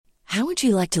How would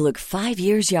you like to look 5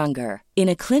 years younger? In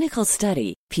a clinical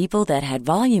study, people that had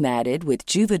volume added with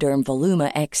Juvederm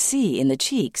Voluma XC in the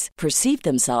cheeks perceived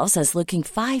themselves as looking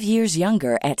 5 years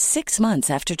younger at 6 months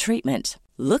after treatment.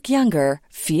 Look younger,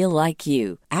 feel like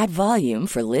you. Add volume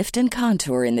for lift and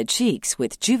contour in the cheeks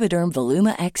with Juvederm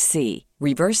Voluma XC.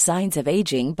 Reverse signs of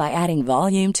aging by adding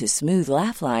volume to smooth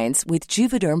laugh lines with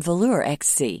Juvederm Volure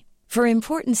XC. For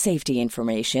important safety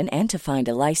information and to find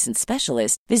a licensed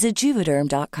specialist, visit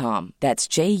Juvederm.com. That's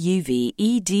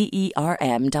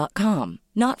JUVEDERM.com.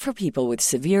 Not for people with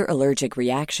severe allergic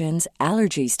reactions,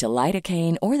 allergies to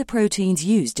lidocaine, or the proteins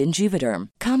used in Juvederm.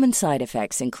 Common side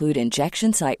effects include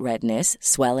injection site redness,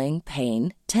 swelling,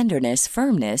 pain, tenderness,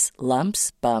 firmness,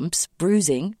 lumps, bumps,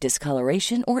 bruising,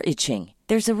 discoloration, or itching.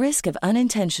 There's a risk of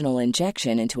unintentional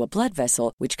injection into a blood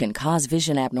vessel, which can cause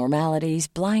vision abnormalities,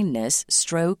 blindness,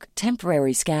 stroke,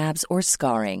 temporary scabs, or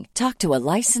scarring. Talk to a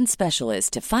licensed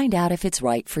specialist to find out if it's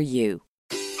right for you.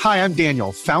 Hi, I'm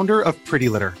Daniel, founder of Pretty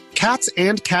Litter. Cats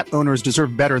and cat owners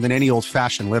deserve better than any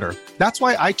old-fashioned litter. That's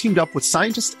why I teamed up with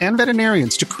scientists and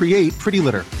veterinarians to create Pretty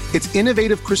Litter. Its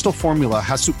innovative crystal formula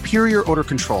has superior odor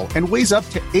control and weighs up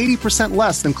to 80%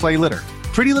 less than clay litter.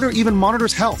 Pretty Litter even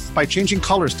monitors health by changing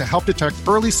colors to help detect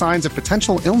early signs of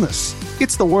potential illness.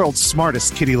 It's the world's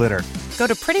smartest kitty litter. Go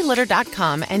to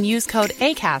prettylitter.com and use code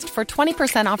ACAST for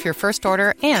 20% off your first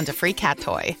order and a free cat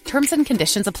toy. Terms and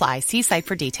conditions apply. See site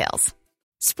for details.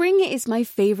 Spring is my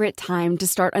favorite time to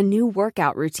start a new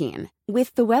workout routine.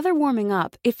 With the weather warming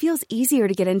up, it feels easier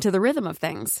to get into the rhythm of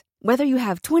things. Whether you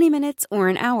have 20 minutes or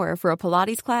an hour for a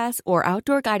Pilates class or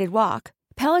outdoor guided walk,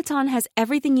 Peloton has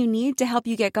everything you need to help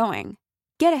you get going.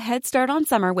 Get a head start on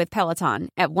summer with Peloton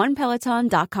at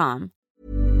onepeloton.com.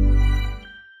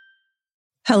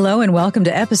 Hello and welcome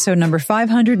to episode number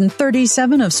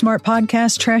 537 of Smart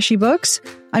Podcast Trashy Books.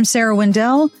 I'm Sarah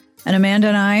Wendell, and Amanda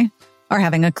and I are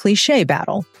having a cliché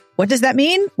battle. What does that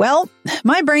mean? Well,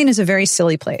 my brain is a very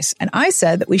silly place, and I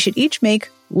said that we should each make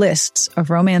lists of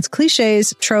romance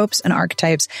cliches, tropes, and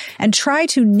archetypes, and try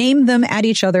to name them at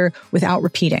each other without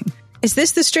repeating. Is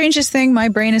this the strangest thing my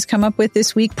brain has come up with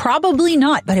this week? Probably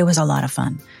not, but it was a lot of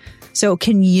fun. So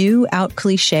can you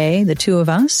out-cliché the two of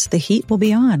us? The heat will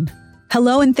be on.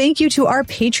 Hello and thank you to our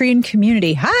Patreon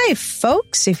community. Hi,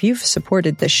 folks. If you've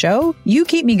supported the show, you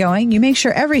keep me going. You make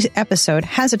sure every episode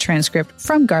has a transcript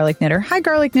from Garlic Knitter. Hi,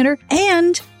 Garlic Knitter.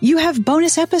 And you have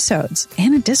bonus episodes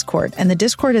and a Discord. And the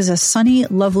Discord is a sunny,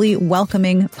 lovely,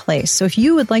 welcoming place. So if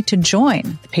you would like to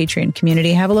join the Patreon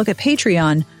community, have a look at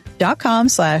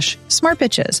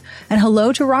patreon.com/smartbitches. And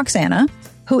hello to Roxana,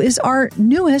 who is our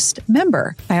newest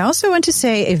member. I also want to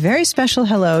say a very special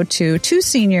hello to two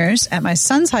seniors at my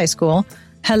son's high school.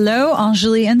 Hello,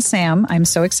 Anjali and Sam. I'm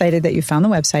so excited that you found the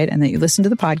website and that you listened to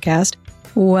the podcast.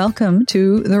 Welcome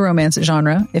to the romance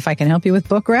genre. If I can help you with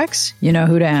book recs, you know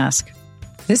who to ask.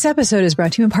 This episode is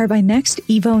brought to you in part by Next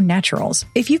Evo Naturals.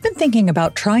 If you've been thinking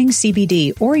about trying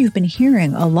CBD or you've been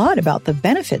hearing a lot about the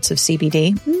benefits of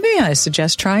CBD, may I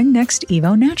suggest trying Next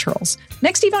Evo Naturals.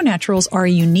 Next Evo Naturals are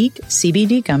unique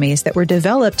CBD gummies that were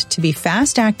developed to be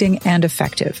fast-acting and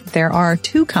effective. There are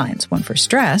two kinds, one for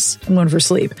stress and one for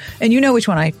sleep. And you know which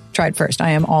one I tried first. I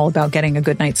am all about getting a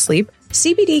good night's sleep.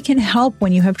 CBD can help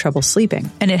when you have trouble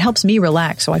sleeping, and it helps me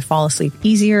relax so I fall asleep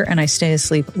easier and I stay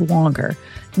asleep longer.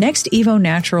 Next Evo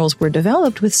Naturals were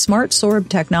developed with smart sorb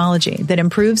technology that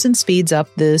improves and speeds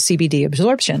up the CBD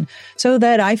absorption so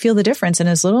that I feel the difference in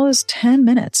as little as 10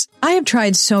 minutes. I have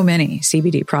tried so many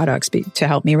CBD products to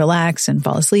help me relax and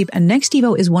fall asleep, and Next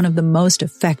Evo is one of the most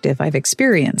effective I've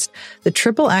experienced. The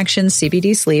triple action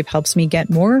CBD sleep helps me get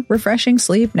more refreshing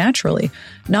sleep naturally.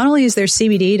 Not only is there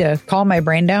CBD to calm my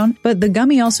brain down, but the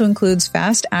gummy also includes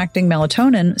fast-acting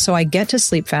melatonin, so I get to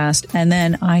sleep fast, and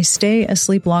then I stay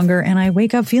asleep longer, and I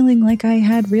wake up feeling like I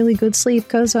had really good sleep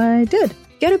because I did.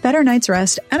 Get a better night's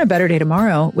rest and a better day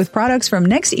tomorrow with products from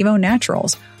Next Evo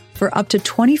Naturals. For up to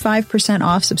 25%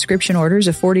 off subscription orders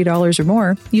of $40 or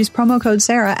more, use promo code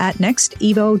Sarah at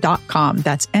nextevo.com.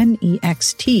 That's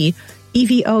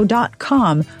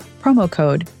NEXTEVO.com. Promo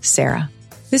code Sarah.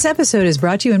 This episode is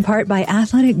brought to you in part by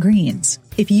Athletic Greens.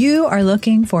 If you are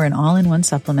looking for an all-in-one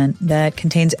supplement that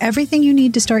contains everything you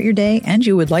need to start your day and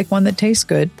you would like one that tastes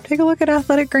good, take a look at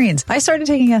Athletic Greens. I started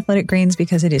taking Athletic Greens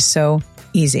because it is so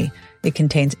easy. It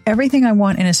contains everything I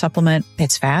want in a supplement.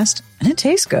 It's fast and it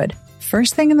tastes good.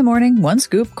 First thing in the morning, 1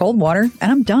 scoop, cold water,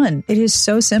 and I'm done. It is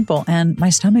so simple, and my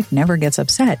stomach never gets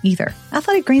upset either.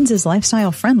 Athletic Greens is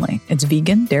lifestyle friendly. It's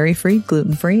vegan, dairy-free,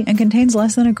 gluten-free, and contains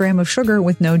less than a gram of sugar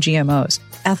with no GMOs.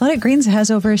 Athletic Greens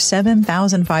has over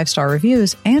 7,000 5-star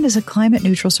reviews and is a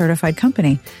climate-neutral certified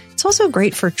company. It's also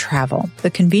great for travel.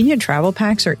 The convenient travel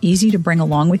packs are easy to bring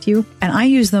along with you, and I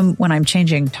use them when I'm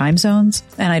changing time zones,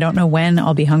 and I don't know when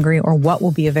I'll be hungry or what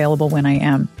will be available when I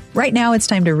am. Right now, it's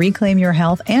time to reclaim your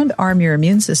health and arm your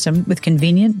immune system with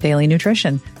convenient daily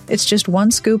nutrition. It's just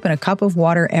 1 scoop and a cup of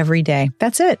water every day.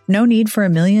 That's it. No need for a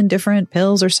million different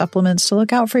pills or supplements to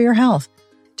look out for your health.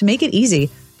 To make it easy,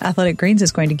 Athletic Greens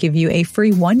is going to give you a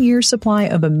free 1-year supply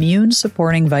of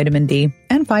immune-supporting vitamin D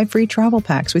and 5 free travel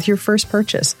packs with your first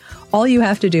purchase. All you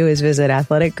have to do is visit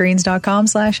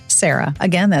athleticgreens.com/Sarah.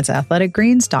 Again, that's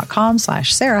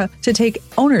athleticgreens.com/Sarah to take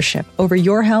ownership over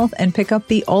your health and pick up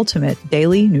the ultimate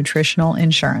daily nutritional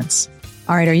insurance.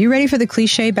 All right, are you ready for the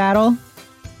cliche battle?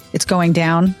 It's going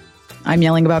down. I'm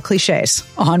yelling about cliches.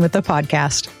 On with the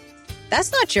podcast.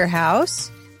 That's not your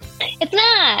house. It's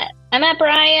not. I'm at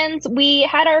Brian's. We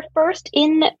had our first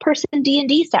in-person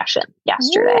D&D session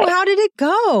yesterday. Ooh, how did it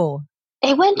go?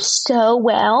 It went so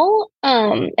well.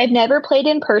 I've never played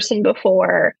in person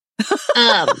before.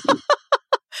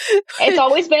 It's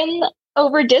always been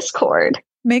over Discord.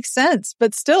 Makes sense,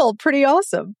 but still pretty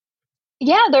awesome.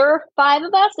 Yeah, there were 5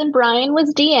 of us, and Brian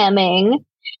was DMing,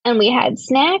 and we had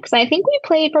snacks. I think we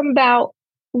played from about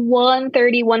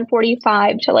 1:30,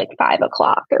 1:45 to like 5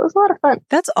 o'clock. It was a lot of fun.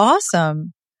 That's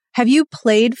awesome. Have you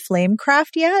played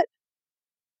Flamecraft yet?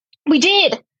 We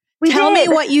did. Tell me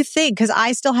what you think, because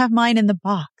I still have mine in the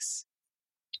box.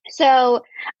 So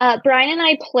Brian and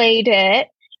I played it.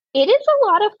 It is a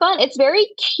lot of fun. It's very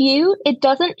cute. It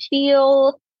doesn't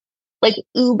feel like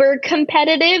uber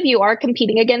competitive. You are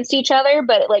competing against each other,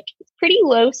 but like it's pretty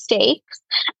low stakes.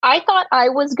 I thought I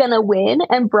was going to win,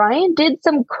 and Brian did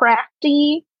some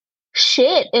crafty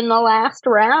shit in the last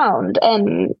round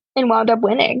and wound up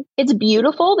winning. It's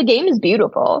beautiful. The game is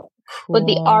beautiful. Cool. With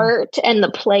the art and the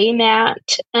play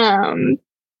mat.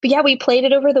 But yeah, we played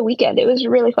it over the weekend. It was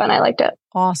really fun. I liked it.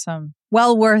 Awesome.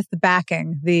 Well worth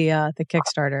backing the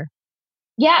Kickstarter.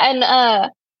 Yeah, and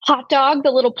Hot Dog,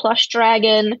 the little plush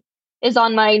dragon, is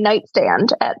on my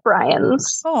nightstand at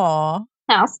Brian's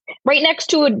house, right next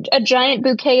to a giant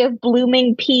bouquet of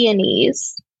blooming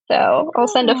peonies. So I'll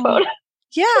send a photo.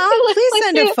 Yeah, please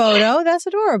send a photo. That's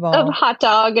adorable. Of Hot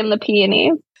Dog and the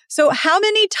peonies. So how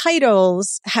many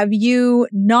titles have you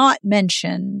not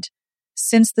mentioned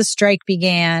since the strike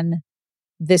began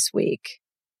this week?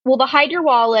 Well, the Hide Your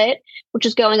Wallet, which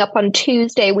is going up on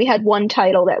Tuesday, we had 1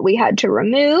 title that we had to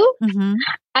remove. Mm-hmm.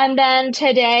 And then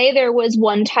today there was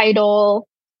 1 title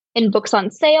in books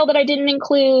on sale that I didn't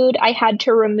include. I had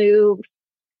to remove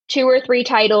 2 or 3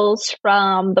 titles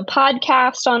from the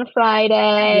podcast on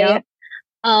Friday. Yep.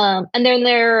 And then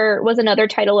there was another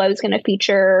title I was going to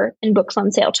feature in books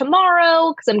on sale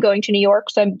tomorrow because I'm going to New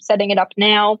York, so I'm setting it up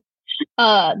now,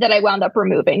 that I wound up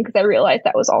removing because I realized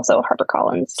that was also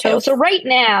HarperCollins. So right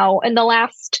now,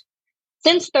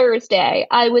 since Thursday,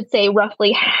 I would say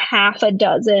roughly half a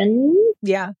dozen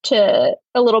to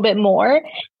a little bit more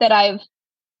that I've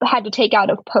had to take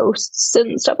out of posts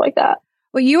and stuff like that.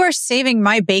 Well, you are saving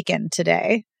my bacon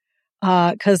today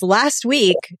because last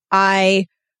week I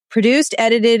produced,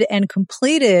 edited, and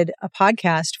completed a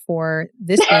podcast for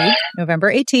this week, November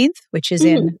 18th, which is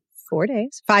in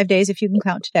 5 days if you can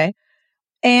count today.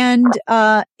 And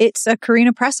it's a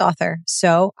Carina Press author.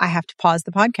 So I have to pause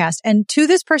the podcast. And to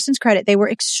this person's credit, they were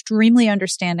extremely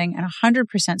understanding and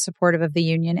 100% supportive of the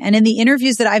union. And in the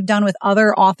interviews that I've done with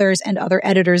other authors and other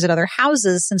editors at other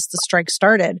houses since the strike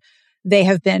started, they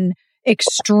have been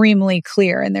extremely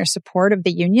clear in their support of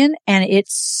the union. And it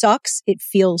sucks. It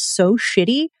feels so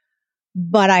shitty.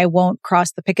 But I won't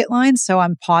cross the picket line. So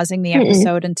I'm pausing the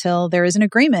episode until there is an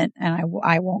agreement, and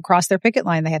I won't cross their picket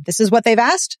line. This is what they've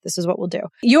asked. This is what we'll do.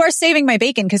 You are saving my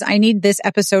bacon because I need this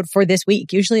episode for this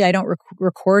week. Usually I don't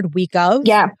record week of.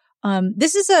 Yeah.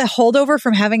 This is a holdover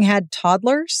from having had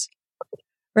toddlers,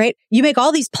 right? You make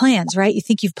all these plans, right? You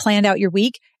think you've planned out your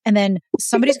week, and then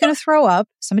somebody's going to throw up.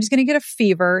 Somebody's going to get a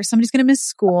fever. Somebody's going to miss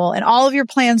school, and all of your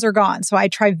plans are gone. So I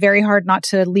try very hard not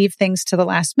to leave things to the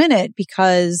last minute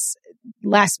because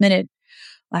last minute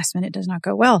does not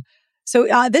go well. So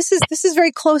this is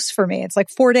very close for me. It's like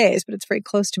 4 days, but it's very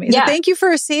close to me. Yeah. So thank you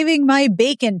for saving my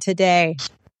bacon today.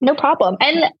 No problem.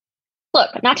 And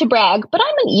look, not to brag, but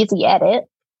I'm an easy edit.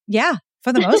 Yeah,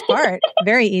 for the most part,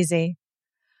 very easy.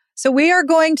 So we are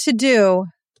going to do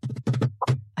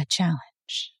a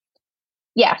challenge.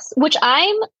 Yes, which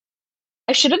I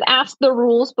should have asked the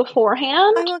rules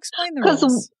beforehand. I will explain the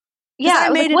rules. Yeah, I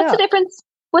made it what's up. the difference?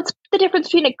 What's the difference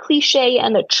between a cliche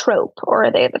and a trope, or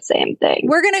are they the same thing?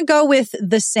 We're going to go with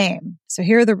the same. So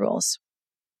here are the rules.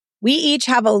 We each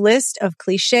have a list of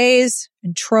cliches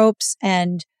and tropes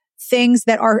and things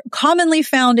that are commonly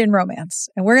found in romance.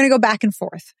 And we're going to go back and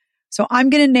forth. So I'm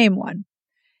going to name one.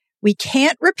 We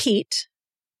can't repeat.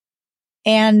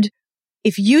 And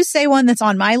if you say one that's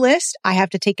on my list, I have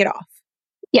to take it off.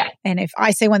 Yeah. And if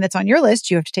I say one that's on your list,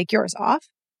 you have to take yours off.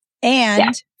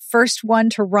 And first one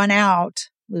to run out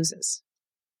loses.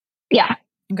 Yeah.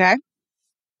 Okay.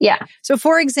 Yeah. So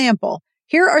for example,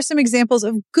 here are some examples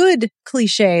of good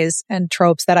cliches and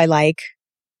tropes that I like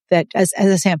that as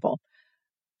a sample.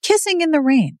 Kissing in the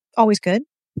rain. Always good.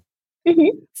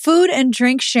 Mm-hmm. Food and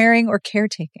drink sharing or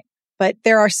caretaking. But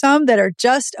there are some that are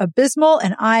just abysmal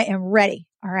and I am ready.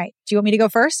 All right. Do you want me to go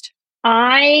first?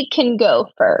 I can go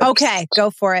first. Okay.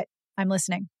 Go for it. I'm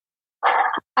listening.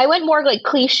 I went more like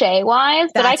cliche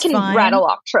wise, but I can rattle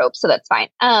off tropes, so that's fine.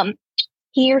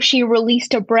 He or she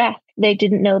released a breath they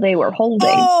didn't know they were holding.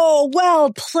 Oh,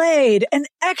 well played. An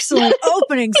excellent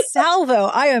opening salvo.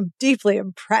 I am deeply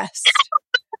impressed.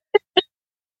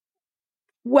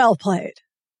 Well played.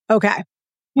 Okay.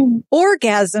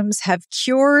 Orgasms have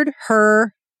cured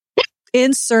her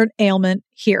insert ailment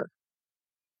here.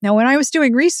 Now, when I was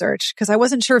doing research, because I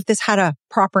wasn't sure if this had a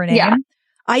proper name,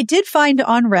 I did find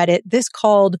on Reddit this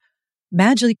called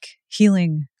magic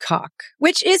healing cock,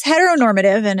 which is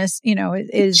heteronormative and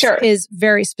is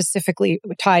very specifically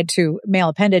tied to male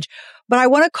appendage. But I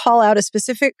want to call out a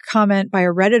specific comment by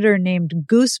a Redditor named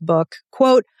Goosebook,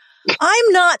 quote,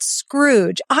 "I'm not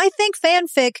Scrooge. I think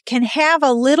fanfic can have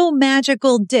a little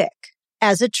magical dick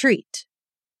as a treat."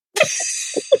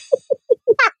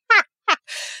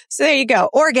 So there you go.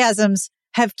 Orgasms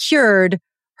have cured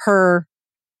her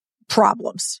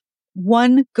problems.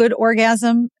 One good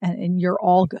orgasm and you're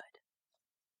all good.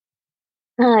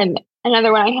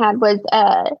 Another one I had was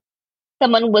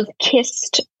someone was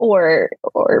kissed or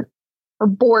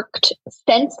borked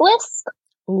senseless.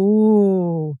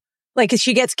 Ooh. Like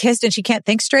she gets kissed and she can't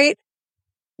think straight?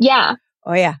 Yeah.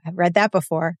 Oh yeah, I've read that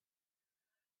before.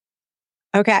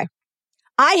 Okay.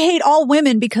 I hate all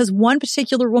women because one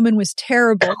particular woman was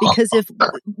terrible. Because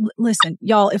listen,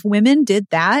 y'all, if women did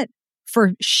that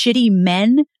for shitty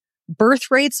men, birth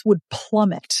rates would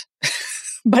plummet.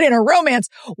 But in a romance,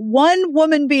 one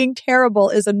woman being terrible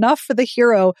is enough for the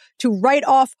hero to write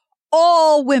off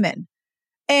all women.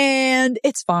 And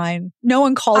it's fine. No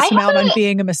one calls him out on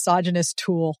being a misogynist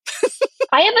tool.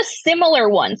 I have a similar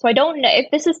one. So I don't know if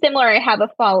this is similar. I have a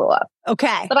follow-up.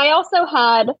 Okay. But I also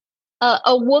had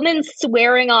a woman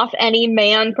swearing off any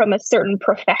man from a certain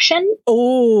profession.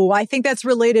 Oh, I think that's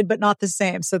related, but not the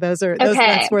same. So that's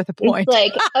worth a point. It's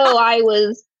like, I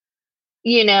was,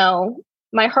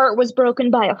 my heart was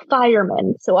broken by a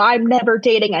fireman, so I'm never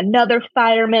dating another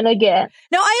fireman again.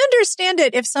 Now, I understand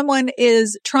it if someone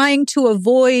is trying to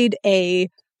avoid a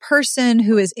person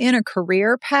who is in a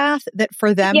career path that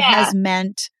for them has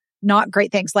meant not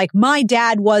great things. Like my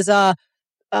dad was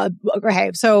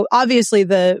okay, so obviously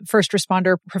the first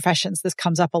responder professions, this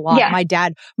comes up a lot. Yeah. My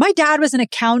dad was an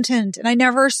accountant and I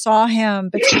never saw him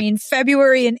between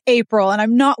February and April. And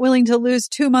I'm not willing to lose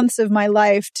 2 months of my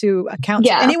life to account.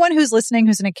 Yeah. Anyone who's listening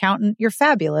who's an accountant, you're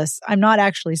fabulous. I'm not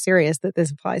actually serious that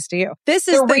this applies to you. This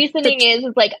is the reasoning is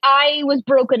like, I was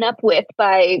broken up with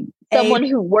by someone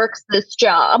who works this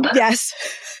job. Yes.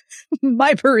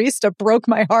 My barista broke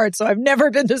my heart, so I've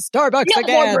never been to Starbucks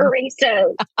again. No more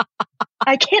baristas.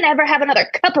 I can't ever have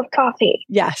another cup of coffee.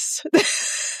 Yes.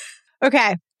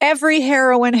 Okay. Every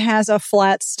heroine has a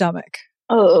flat stomach.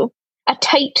 Oh, a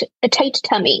tight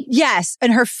tummy. Yes.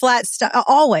 And her flat stomach,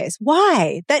 always.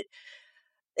 Why?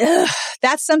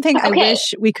 That's something I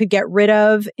wish we could get rid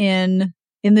of in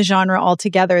the genre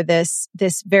altogether. This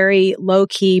very low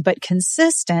key, but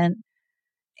consistent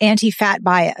anti-fat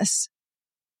bias.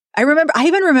 I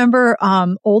even remember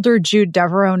older Jude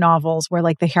Deveraux novels where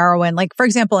like the heroine, like for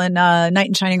example in Knight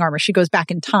in Shining Armor, she goes back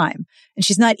in time and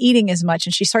she's not eating as much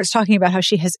and she starts talking about how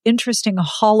she has interesting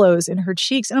hollows in her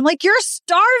cheeks. And I'm like, you're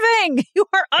starving. You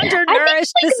are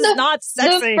undernourished. This is not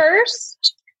sexy.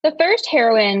 The first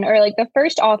heroine or like the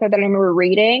first author that I remember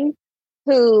reading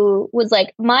who was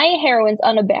like, my heroines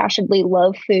unabashedly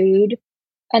love food.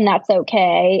 And that's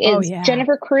okay. Is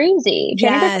Jennifer Cruzy.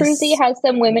 Jennifer Cruzy has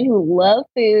some women who love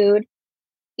food.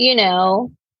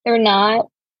 They're not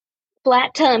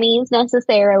flat tummies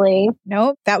necessarily.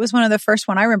 Nope. That was one of the first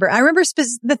one I remember. I remember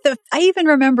I even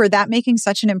remember that making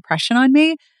such an impression on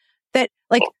me that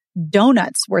like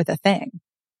donuts were the thing,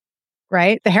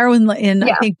 right? The heroine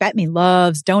I think Bet Me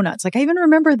loves donuts. Like I even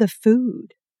remember the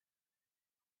food.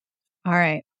 All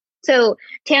right. So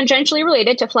tangentially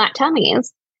related to flat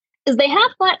tummies is they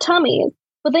have flat tummies,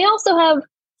 but they also have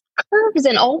curves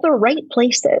in all the right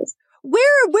places.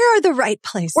 Where are the right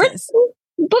places?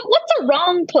 But what's a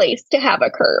wrong place to have a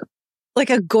curve? Like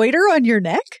a goiter on your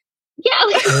neck? Yeah.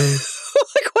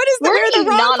 Like, what is where are the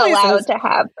wrong not places? allowed to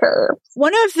have curves?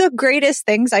 One of the greatest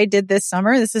things I did this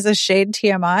summer, this is a shade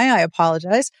TMI, I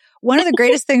apologize. One of the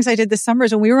greatest things I did this summer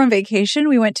is when we were on vacation,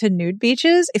 we went to nude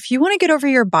beaches. If you want to get over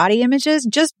your body images,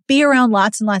 just be around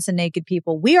lots and lots of naked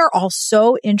people. We are all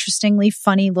so interestingly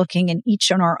funny looking and each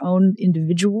in our own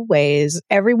individual ways.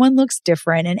 Everyone looks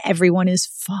different and everyone is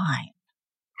fine.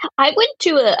 I went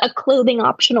to a clothing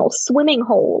optional swimming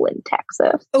hole in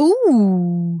Texas.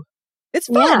 Ooh, it's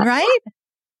fun, right?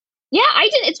 Yeah, I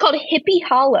did. It's called Hippie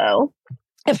Hollow.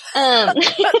 Of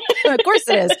course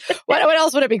it is. What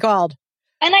else would it be called?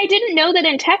 And I didn't know that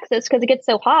in Texas, because it gets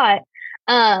so hot,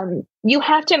 you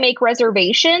have to make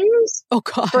reservations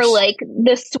for like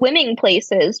the swimming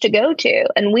places to go to.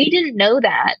 And we didn't know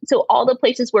that. So all the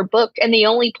places were booked and the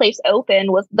only place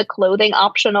open was the clothing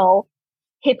optional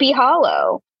Hippie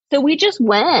Hollow. So we just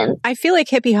went. I feel like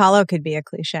Hippie Hollow could be a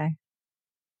cliche.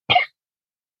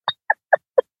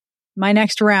 My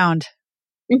next round.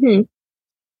 Mm-hmm.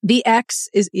 The X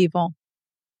is evil.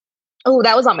 Oh,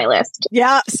 that was on my list.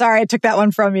 Yeah. Sorry, I took that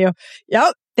one from you.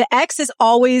 Yep. The X is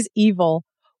always evil.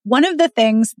 One of the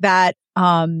things that,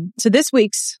 let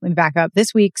me back up.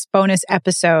 This week's bonus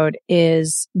episode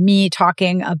is me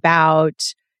talking about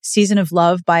Season of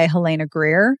Love by Helena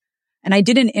Greer. And I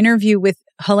did an interview with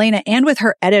Helena and with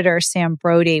her editor, Sam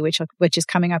Brody, which is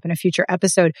coming up in a future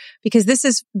episode, because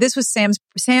this was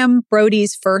Sam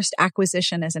Brody's first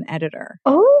acquisition as an editor.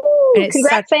 Oh,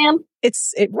 congrats, Sam.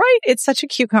 It's such a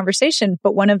cute conversation.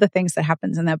 But one of the things that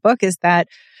happens in that book is that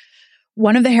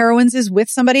one of the heroines is with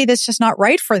somebody that's just not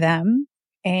right for them.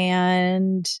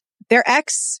 And their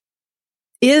ex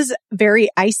is very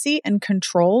icy and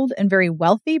controlled and very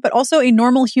wealthy, but also a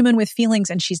normal human with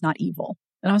feelings, and she's not evil.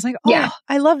 And I was like, oh, yeah.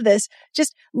 I love this.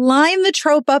 Just line the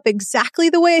trope up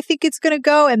exactly the way I think it's going to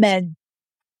go, and then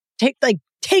take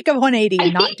a 180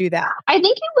 and not do that. I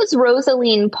think it was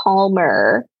Rosaline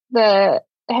Palmer, the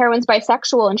heroine's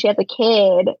bisexual, and she has a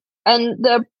kid. And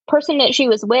the person that she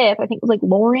was with, I think it was like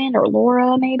Lauren or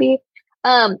Laura, maybe,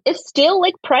 is still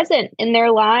like present in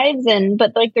their lives.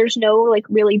 But like, there's no like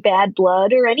really bad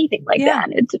blood or anything like that.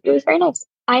 It was very nice.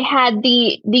 I had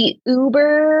the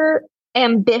uber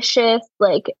ambitious,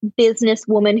 like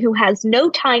businesswoman who has no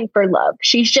time for love.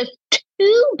 She's just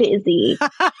too busy.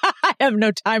 I have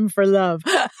no time for love.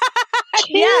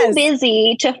 Too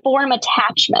busy to form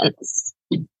attachments.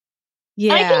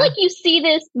 Yeah. And I feel like you see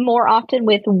this more often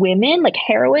with women, like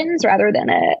heroines, rather than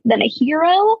a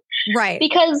hero. Right.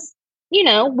 Because,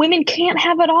 women can't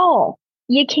have it all.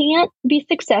 You can't be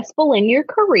successful in your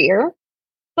career,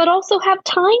 but also have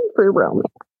time for romance.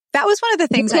 That was one of the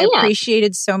things I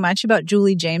appreciated so much about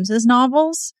Julie James's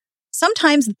novels.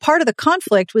 Sometimes part of the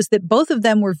conflict was that both of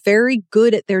them were very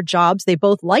good at their jobs. They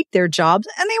both liked their jobs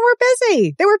and they were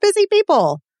busy. They were busy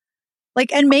people.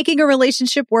 And making a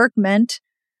relationship work meant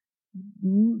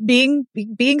being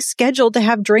scheduled to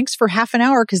have drinks for half an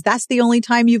hour because that's the only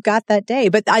time you've got that day.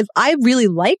 But I really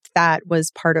liked that was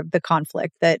part of the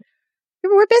conflict, that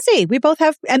we're busy. We both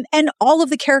have, and all of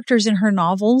the characters in her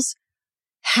novels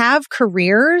have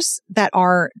careers that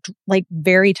are like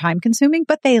very time consuming,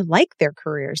 but they like their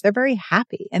careers. They're very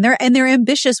happy and they're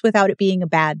ambitious without it being a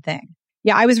bad thing.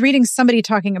 Yeah. I was reading somebody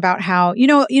talking about how,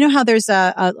 how there's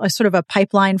a sort of a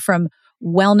pipeline from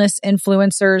wellness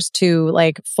influencers to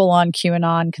like full on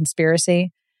QAnon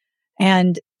conspiracy.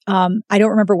 And, I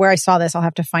don't remember where I saw this. I'll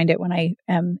have to find it when I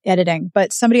am editing,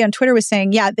 but somebody on Twitter was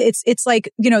saying, yeah, it's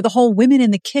like, the whole women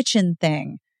in the kitchen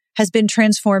thing has been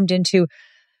transformed into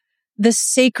the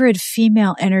sacred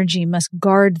female energy must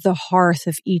guard the hearth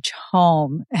of each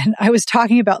home. And I was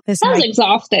talking about this. Sounds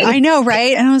exhausting. I know,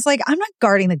 right? And I was like, I'm not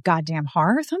guarding the goddamn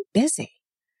hearth. I'm busy.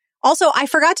 Also, I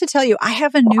forgot to tell you, I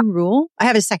have a new rule. I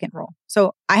have a second rule.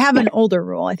 So I have an older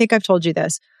rule. I think I've told you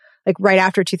this. Like right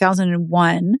after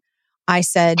 2001, I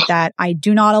said that I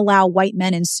do not allow white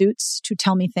men in suits to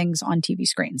tell me things on TV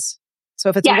screens. So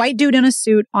if it's a white dude in a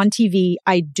suit on TV,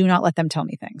 I do not let them tell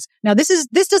me things. Now, this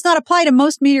does not apply to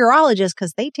most meteorologists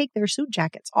because they take their suit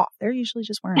jackets off. They're usually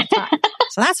just wearing a tie.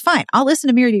 So that's fine. I'll listen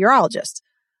to meteorologists.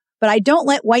 But I don't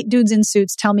let white dudes in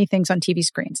suits tell me things on TV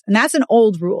screens. And that's an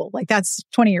old rule. Like that's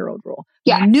 20-year-old rule.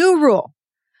 Yeah. My new rule.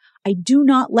 I do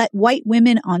not let white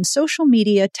women on social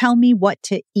media tell me what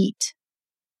to eat.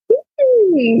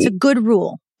 It's a good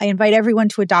rule. I invite everyone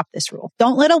to adopt this rule.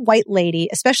 Don't let a white lady,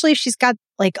 especially if she's got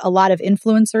like a lot of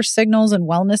influencer signals and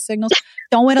wellness signals,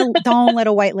 don't let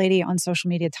a white lady on social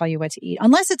media tell you what to eat,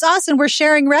 unless it's us and we're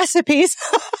sharing recipes.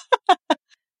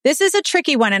 This is a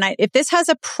tricky one. And if this has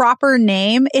a proper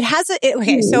name, it has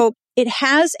so it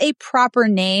has a proper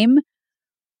name,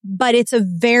 but it's a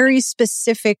very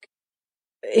specific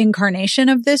incarnation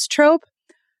of this trope.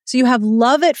 So you have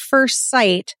love at first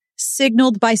sight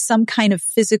signaled by some kind of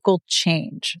physical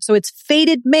change. So it's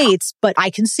fated mates, but I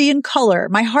can see in color.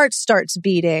 My heart starts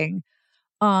beating.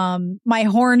 My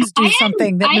horns do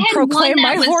something that would proclaim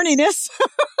my horniness.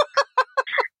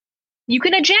 You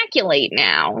can ejaculate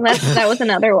now. That was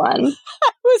another one. That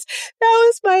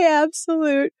was my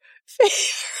absolute favorite.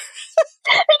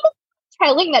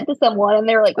 Telling that to someone and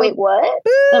they're like, wait, what?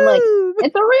 I'm like,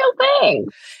 it's a real thing.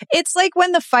 It's like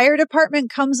when the fire department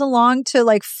comes along to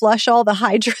like flush all the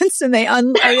hydrants and they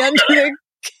undo the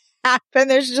cap and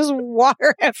there's just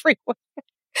water everywhere.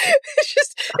 You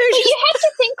have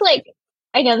to think like,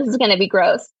 I know this is going to be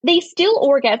gross. They still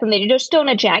orgasm. They just don't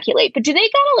ejaculate. But do they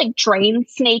gotta like drain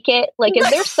snake it? Like, is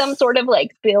there some sort of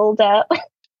like build up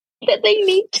that they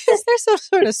need to? Is there some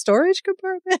sort of storage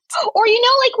compartment? Or,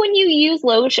 like when you use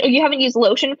lotion, you haven't used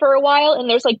lotion for a while and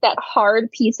there's like that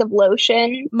hard piece of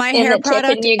lotion. My hair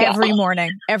product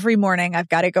every morning. I've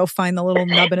got to go find the little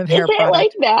nubbin of hair product.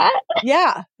 Like that?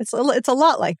 Yeah. It's a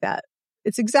lot like that.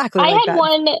 It's exactly like that. I had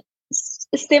one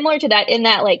similar to that in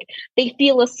that like they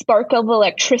feel a spark of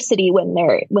electricity when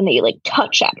they like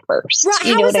touch at first. Right.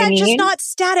 How is that just not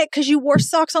static because you wore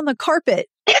socks on the carpet?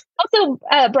 Also,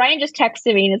 Brian just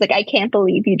texted me and is like, I can't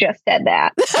believe you just said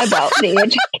that about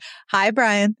the Hi,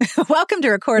 Brian. Welcome to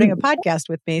recording a podcast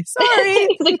with me. Sorry.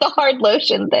 It's like the hard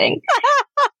lotion thing.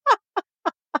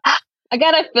 I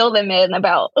gotta fill them in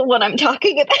about what I'm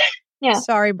talking about. Yeah.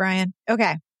 Sorry, Brian.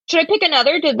 Okay. Should I pick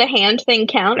another? Did the hand thing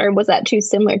count, or was that too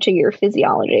similar to your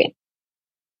physiology?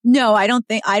 No, I don't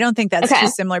think that's too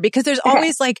similar because there's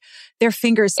always like their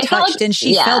fingers touched and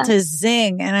she felt a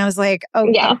zing. And I was like,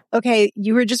 okay,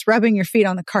 you were just rubbing your feet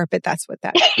on the carpet. That's what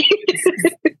that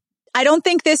is. I don't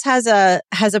think this has a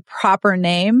proper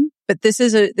name, but this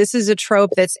is a trope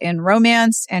that's in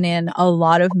romance and in a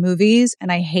lot of movies.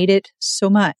 And I hate it so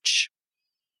much.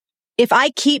 If I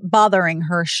keep bothering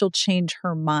her, she'll change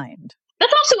her mind.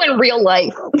 That's also in real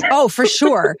life. Oh, for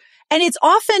sure. And it's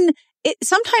often,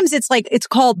 sometimes it's like, it's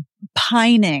called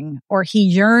pining or he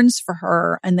yearns for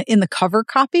her in the cover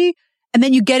copy. And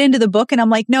then you get into the book and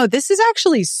I'm like, no, this is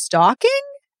actually stalking.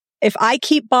 If I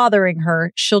keep bothering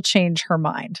her, she'll change her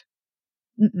mind.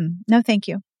 No, thank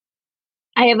you.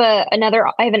 I have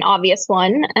an obvious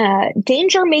one.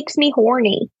 Danger makes me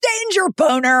horny. Danger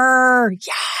boner.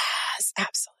 Yes,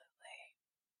 absolutely.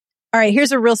 All right.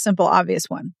 Here's a real simple, obvious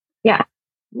one. Yeah.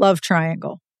 Love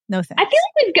triangle. No thanks. I feel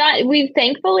like we've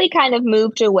thankfully kind of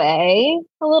moved away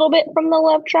a little bit from the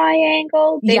love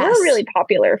triangle. They were really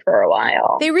popular for a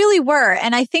while. They really were.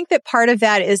 And I think that part of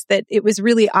that is that it was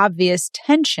really obvious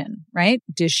tension, right?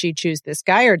 Does she choose this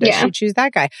guy or does she choose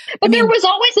that guy? But there was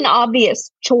always an obvious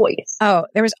choice. Oh,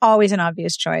 there was always an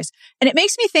obvious choice. And it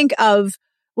makes me think of,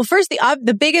 well, first,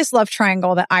 the biggest love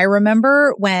triangle that I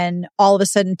remember when all of a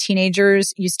sudden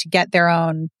teenagers used to get their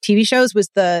own TV shows was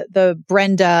the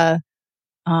Brenda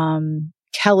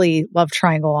Kelly love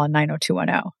triangle on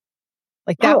 90210.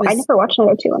 Like that was. I never watched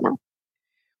 90210.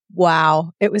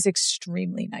 Wow, it was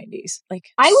extremely 90s. Like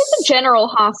I was a General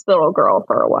Hospital girl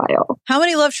for a while. How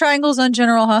many love triangles on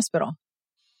General Hospital?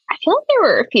 I feel like there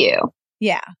were a few.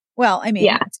 Yeah. Well, I mean,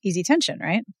 it's easy tension,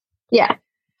 right? Yeah.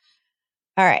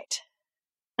 All right.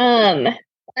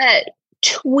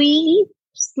 Twee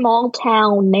small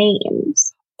town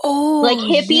names. Oh, like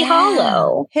Hippie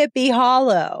Hollow. Hippie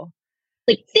Hollow.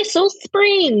 Like Thistle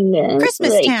Spring.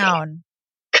 Christmas Town.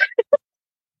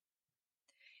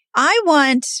 I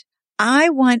want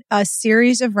a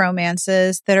series of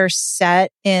romances that are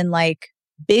set in like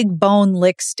Big Bone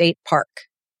Lick State Park,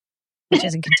 which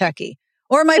is in Kentucky.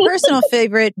 Or my personal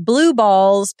favorite, Blue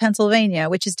Balls, Pennsylvania,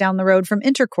 which is down the road from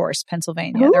Intercourse,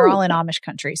 Pennsylvania. Ooh. They're all in Amish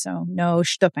country, so no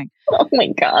shtupping. Oh my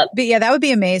God. But yeah, that would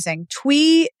be amazing.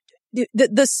 Twee,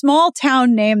 the small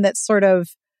town name that's sort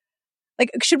of,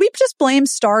 like, should we just blame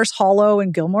Stars Hollow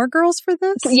and Gilmore Girls for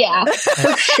this? Yeah,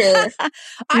 for sure.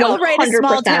 I will write a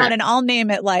small town and I'll name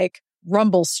it like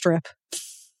Rumble Strip.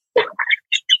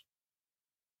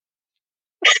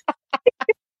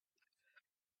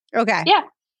 Okay. Yeah.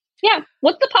 Yeah.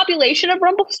 What's the population of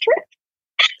Rumble Strip?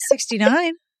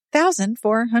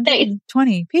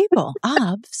 69,420 people.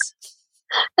 Obs.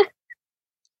 All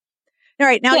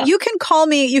right. Now you can call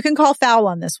foul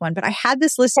on this one, but I had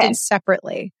this listed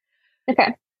separately.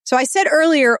 Okay. So I said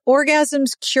earlier, orgasms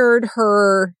cured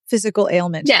her physical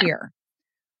ailment here.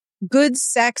 Good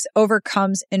sex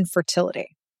overcomes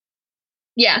infertility.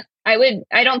 Yeah, I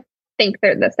don't think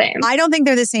they're the same. I don't think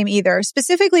they're the same either,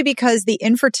 specifically because the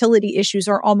infertility issues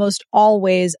are almost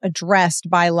always addressed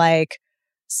by like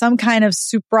some kind of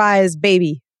surprise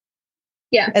baby.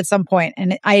 Yeah. At some point.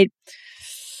 And I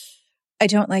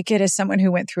don't like it as someone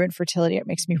who went through infertility. It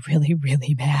makes me really,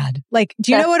 really mad. Like,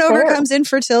 do you know what overcomes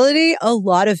infertility? A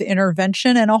lot of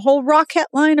intervention and a whole rocket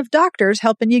line of doctors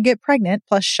helping you get pregnant,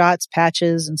 plus shots,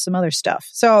 patches, and some other stuff.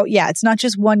 So yeah, it's not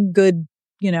just one good,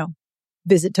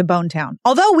 visit to Bonetown.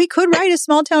 Although we could write a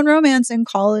small town romance and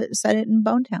set it in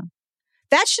Bonetown.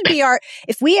 That should be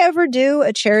if we ever do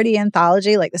a charity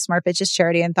anthology, like the Smart Bitches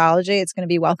charity anthology, it's going to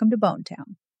be Welcome to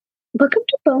Bonetown. Welcome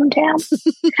to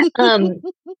Bonetown.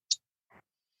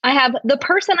 I have the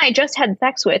person I just had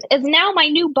sex with is now my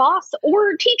new boss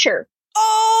or teacher.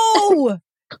 Oh,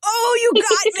 you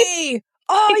got me.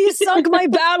 Oh, you sunk my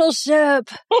battleship.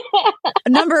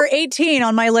 Number 18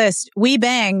 on my list. We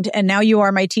banged, and now you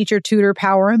are my teacher, tutor,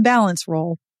 power, and balance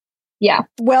role. Yeah.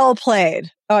 Well played.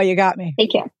 Oh, you got me.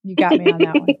 Thank you. You got me on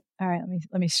that one. All right,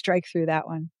 let me strike through that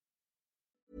one.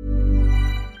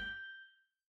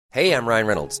 Hey, I'm Ryan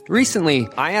Reynolds. Recently,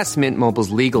 I asked Mint Mobile's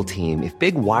legal team if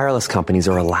big wireless companies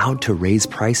are allowed to raise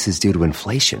prices due to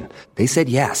inflation. They said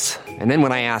yes. And then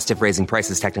when I asked if raising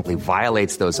prices technically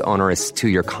violates those onerous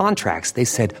two-year contracts, they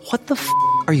said, "What the f***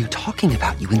 are you talking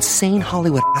about, you insane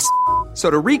Hollywood ass?" So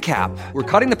to recap, we're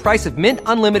cutting the price of Mint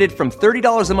Unlimited from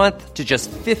 $30 a month to just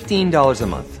 $15 a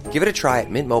month. Give it a try at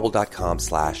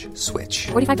mintmobile.com/switch.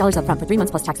 $45 up front for 3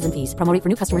 months plus taxes and fees. Promo rate for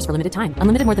new customers for limited time.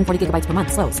 Unlimited more than 40 gigabytes per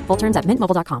month. Slows full terms at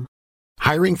mintmobile.com.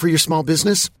 Hiring for your small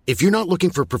business? If you're not looking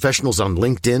for professionals on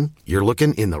LinkedIn, you're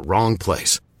looking in the wrong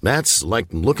place. That's like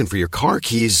looking for your car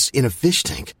keys in a fish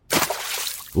tank.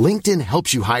 LinkedIn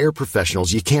helps you hire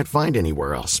professionals you can't find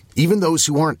anywhere else, even those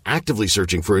who aren't actively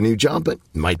searching for a new job but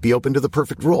might be open to the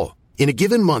perfect role. In a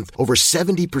given month, over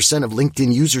 70% of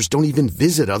LinkedIn users don't even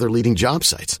visit other leading job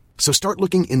sites. So start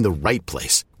looking in the right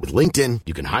place. With LinkedIn,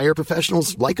 you can hire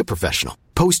professionals like a professional.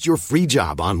 Post your free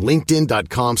job on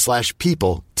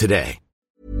linkedin.com/people today.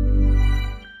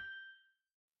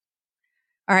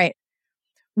 All right.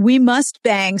 We must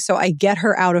bang so I get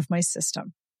her out of my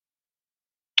system.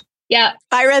 Yeah.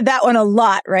 I read that one a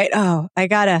lot, right? Oh, we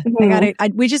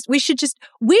should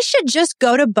just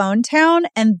go to Bonetown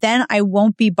and then I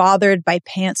won't be bothered by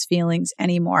pants feelings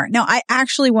anymore. Now, I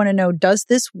actually want to know, does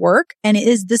this work? And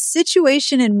is the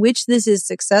situation in which this is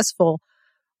successful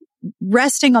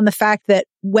resting on the fact that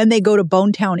when they go to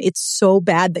Bonetown, it's so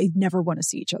bad they never want to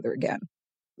see each other again?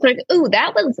 It's like, ooh,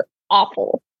 that was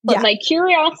awful. But my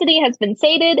curiosity has been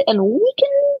sated and we can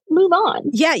move on.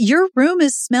 Yeah, your room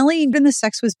is smelly and the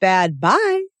sex was bad.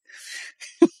 Bye.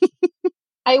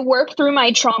 I work through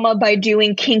my trauma by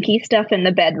doing kinky stuff in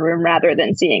the bedroom rather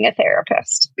than seeing a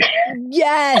therapist.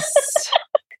 Yes.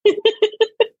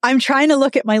 I'm trying to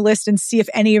look at my list and see if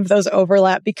any of those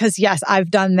overlap because yes,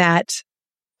 I've done that.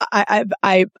 I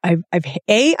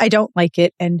don't like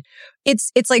it. And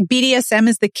it's like BDSM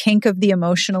is the kink of the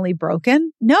emotionally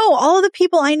broken. No, all of the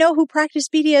people I know who practice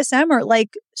BDSM are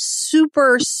like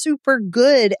super, super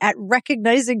good at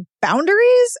recognizing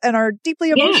boundaries and are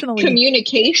deeply emotionally.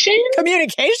 Communication?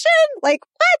 Like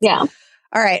what? Yeah.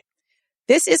 All right.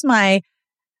 This is I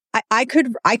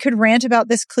could rant about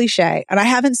this cliche and I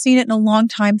haven't seen it in a long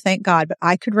time, thank God, but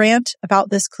I could rant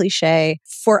about this cliche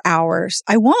for hours.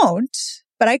 I won't.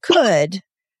 But I could.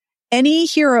 Any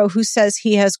hero who says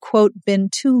he has, quote, been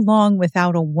too long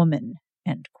without a woman,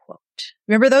 end quote.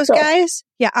 Remember those guys?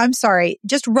 Yeah, I'm sorry.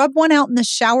 Just rub one out in the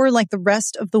shower like the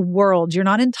rest of the world. You're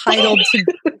not entitled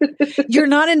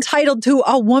to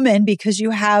a woman because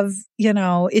you have,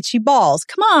 itchy balls.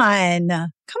 Come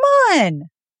on.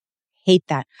 Hate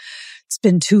that. It's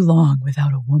been too long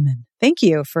without a woman. Thank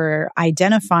you for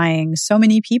identifying so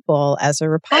many people as a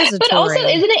repository. But also,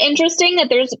 isn't it interesting that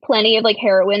there's plenty of like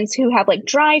heroines who have like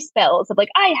dry spells of like,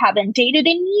 I haven't dated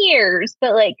in years,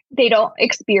 but like they don't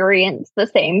experience the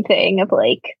same thing of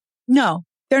like. No,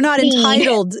 they're not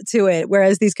entitled to it.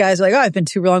 Whereas these guys are like, oh, I've been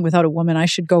too long without a woman. I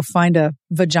should go find a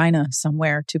vagina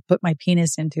somewhere to put my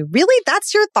penis into. Really?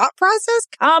 That's your thought process?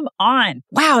 Come on.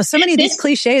 Wow. So many of these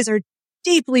cliches are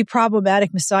deeply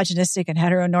problematic, misogynistic, and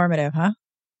heteronormative, huh?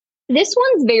 This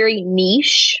one's very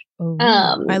niche. Ooh,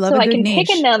 I love so a good I can niche.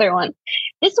 pick another one.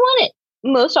 This one,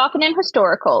 most often in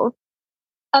historical,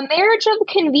 a marriage of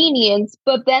convenience,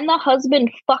 but then the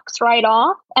husband fucks right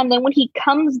off. And then when he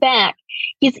comes back,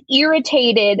 he's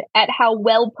irritated at how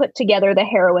well put together the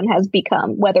heroine has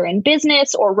become, whether in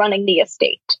business or running the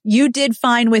estate. You did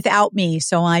fine without me,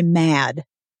 so I'm mad.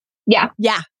 Yeah.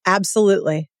 Yeah,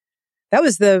 absolutely. That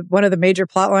was one of the major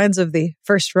plot lines of the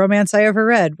first romance I ever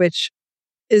read, which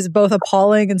is both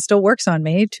appalling and still works on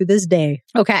me to this day.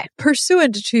 Okay.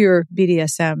 Pursuant to your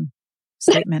BDSM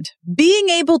statement, being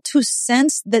able to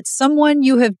sense that someone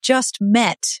you have just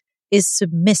met is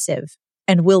submissive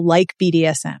and will like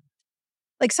BDSM.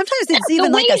 Like sometimes it's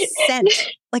even like a scent.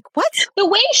 Like what? The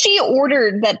way she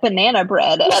ordered that banana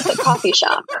bread at the coffee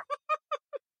shop,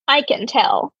 I can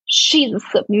tell she's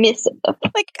submissive.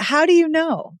 Like, how do you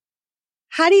know?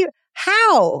 How do you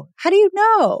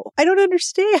know? I don't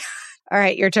understand. All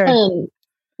right, your turn.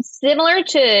 Similar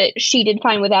to She Did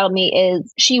Fine Without Me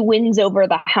is she wins over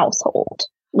the household.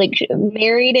 Like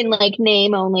married in like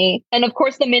name only. And of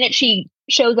course, the minute she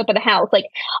shows up at the house, like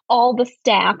all the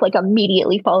staff like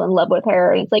immediately fall in love with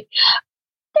her. And it's like,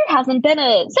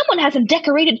 someone hasn't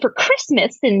decorated for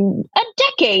Christmas in a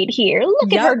decade here.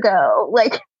 Look at her go.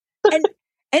 Like, and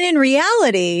in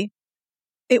reality,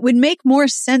 it would make more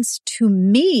sense to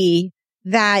me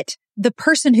that the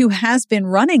person who has been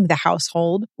running the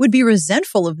household would be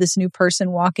resentful of this new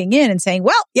person walking in and saying,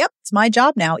 well, yep, it's my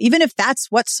job now, even if that's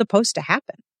what's supposed to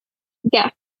happen. Yeah.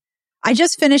 I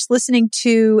just finished listening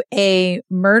to a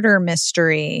murder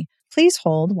mystery. Please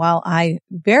hold while I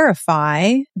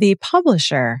verify the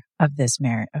publisher of this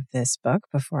book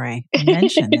before I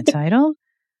mention the title.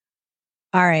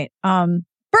 All right.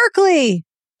 Berkeley.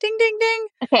 Ding, ding, ding.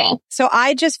 Okay. So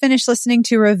I just finished listening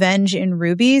to Revenge in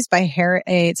Rubies by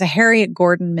it's a Harriet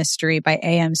Gordon mystery by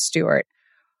A.M. Stewart.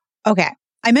 Okay.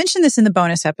 I mentioned this in the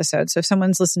bonus episode. So if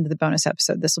someone's listened to the bonus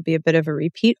episode, this will be a bit of a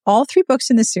repeat. All 3 books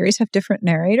in this series have different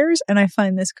narrators, and I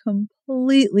find this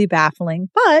completely baffling,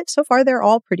 but so far they're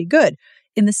all pretty good.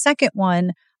 In the second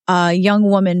one, a young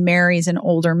woman marries an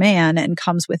older man and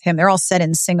comes with him. They're all set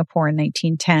in Singapore in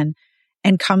 1910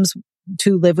 and comes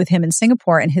to live with him in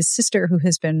Singapore. And his sister, who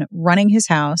has been running his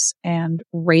house and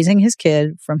raising his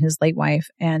kid from his late wife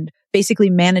and basically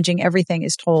managing everything,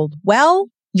 is told, well,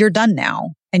 you're done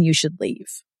now and you should leave.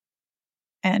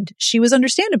 And she was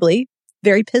understandably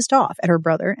very pissed off at her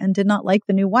brother and did not like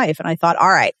the new wife. And I thought, all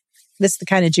right, this is the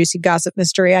kind of juicy gossip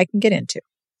mystery I can get into.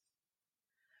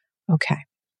 Okay.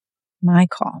 My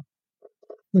call.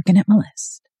 Looking at my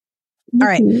list. All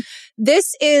right.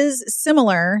 This is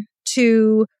similar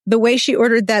to the way she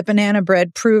ordered that banana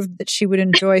bread proved that she would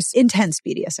enjoy intense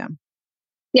BDSM.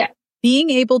 Yeah. Being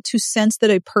able to sense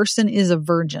that a person is a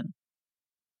virgin.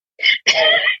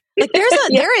 Like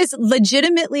there is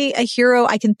legitimately a hero.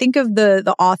 I can think of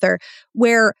the author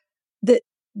where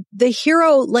the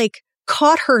hero like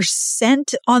caught her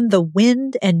scent on the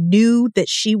wind and knew that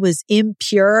she was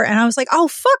impure. And I was like, oh,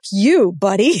 fuck you,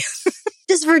 buddy.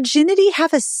 Does virginity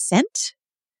have a scent?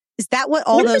 Is that what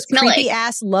all those creepy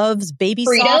ass Loves Baby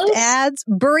Soft ads?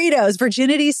 Burritos.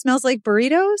 Virginity smells like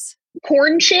burritos?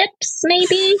 Corn chips,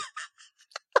 maybe?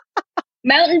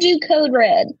 Mountain Dew Code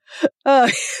Red. Oh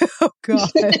God.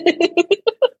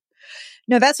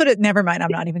 No, that's what never mind.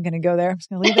 I'm not even going to go there. I'm just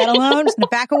going to leave that alone. I'm just going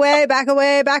to back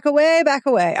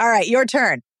away. All right, your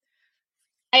turn.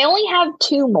 I only have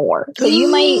 2 more, so you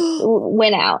might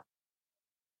win out.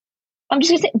 I'm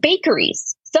just going to say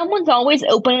bakeries. Someone's always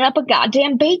opening up a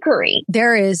goddamn bakery.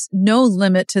 There is no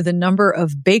limit to the number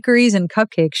of bakeries and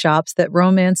cupcake shops that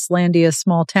Romance-landia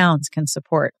small towns can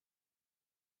support.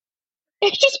 I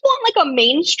just want like a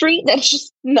main street that's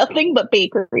just nothing but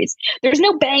bakeries. There's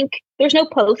no bank. There's no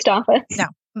post office. No.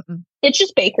 Mm-mm. It's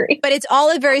just bakery. But it's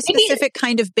all a very specific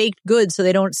kind of baked good so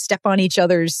they don't step on each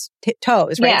other's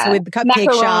toes, right? Yeah. So with the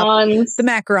cupcake shop, the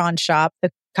macaron shop,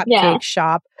 the cupcake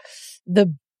shop,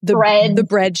 the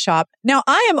bread shop. Now,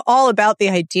 I am all about the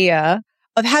idea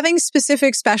of having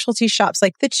specific specialty shops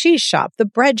like the cheese shop, the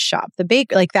bread shop, the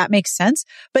bake, like that makes sense.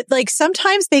 But like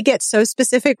sometimes they get so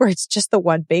specific where it's just the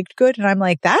one baked good. And I'm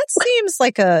like, that seems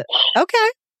like seems like a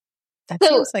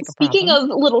problem. Speaking of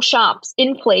little shops,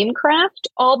 in Flamecraft,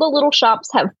 all the little shops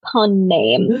have pun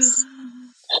names.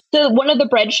 So one of the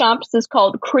bread shops is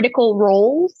called Critical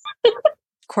Rolls. Of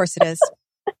course it is.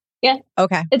 Yeah.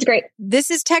 Okay. It's great. This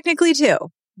is technically 2,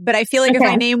 but I feel like if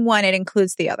I name one, it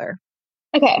includes the other.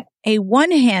 Okay. A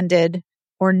one-handed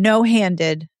or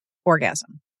no-handed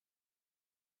orgasm.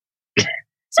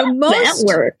 So that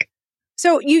work.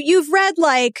 So you've read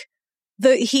like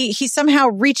he somehow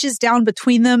reaches down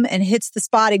between them and hits the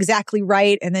spot exactly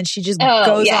right, and then she just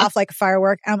goes off like a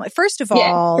firework. I'm like, first of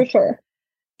all, for sure.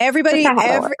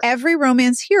 Every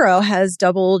romance hero has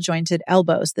double jointed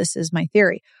elbows. This is my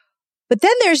theory. But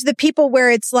then there's the people where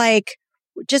it's like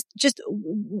just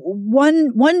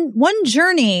one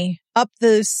journey up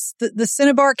the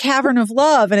Cinnabar Cavern of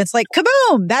Love, and it's like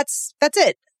kaboom, that's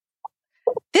it.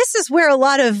 This is where a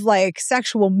lot of like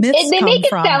sexual myths come from. They make it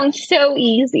sound so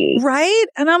easy. Right?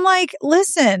 And I'm like,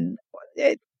 listen,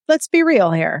 let's be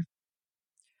real here.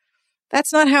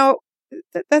 That's not how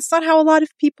a lot of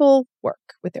people work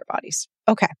with their bodies.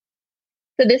 Okay.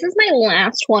 So this is my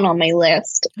last one on my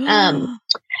list.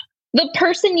 The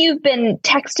person you've been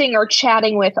texting or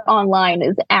chatting with online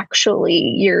is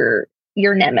actually your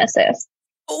nemesis.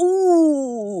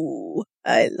 Ooh,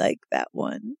 I like that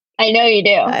one. I know you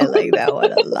do. I like that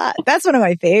one a lot. That's one of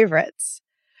my favorites.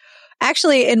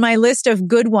 Actually, in my list of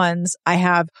good ones, I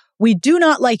have, we do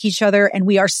not like each other and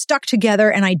we are stuck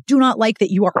together and I do not like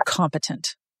that you are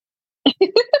competent.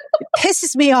 It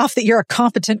pisses me off that you're a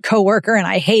competent coworker and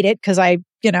I hate it because I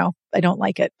don't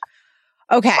like it.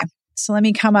 Okay. So let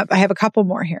me come up. I have a couple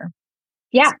more here.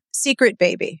 Yeah. Secret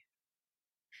baby.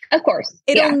 Of course.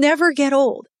 It'll never get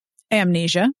old.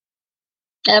 Amnesia.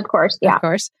 Of course. Yeah. Of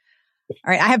course.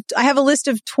 All right. I have a list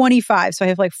of 25. So I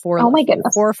have like 4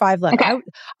 or 5 left. Okay.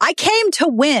 I came to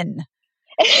win.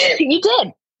 You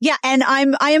did. Yeah. And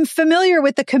I am familiar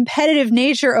with the competitive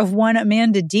nature of one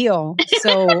Amanda Deal.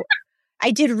 So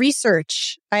I did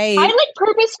research. I like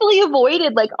purposefully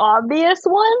avoided like obvious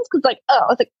ones because I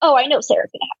was like, I know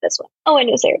Sarah's going to have this one. Oh, I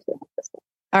know Sarah's going to have this one.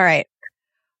 All right.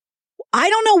 I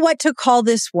don't know what to call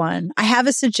this one. I have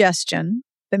a suggestion,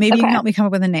 but maybe you can help me come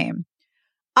up with a name.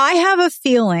 I have a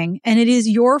feeling, and it is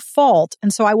your fault,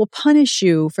 and so I will punish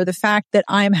you for the fact that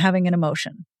I am having an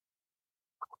emotion.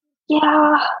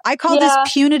 Yeah. I call this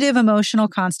punitive emotional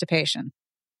constipation.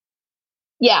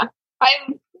 Yeah.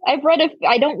 I've read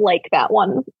I don't like that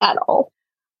one at all.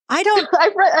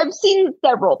 I've seen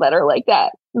several that are like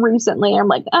that recently. I'm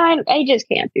like, I just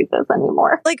can't do this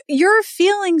anymore. Like, your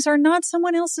feelings are not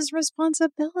someone else's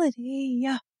responsibility.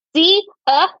 See,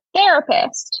 a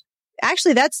therapist.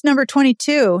 Actually, that's number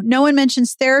 22. No one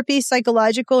mentions therapy,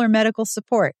 psychological, or medical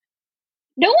support.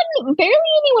 Barely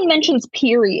anyone mentions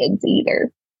periods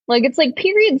either. Like, it's like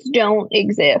periods don't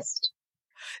exist.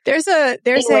 There's an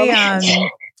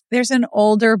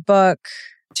older book,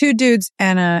 2 dudes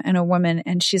and a woman,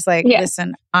 and she's like,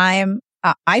 listen,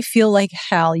 I feel like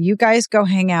hell. You guys go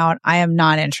hang out. I am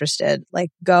not interested. Like,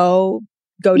 go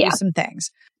do some things.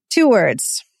 2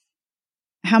 words.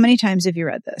 How many times have you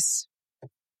read this?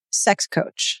 Sex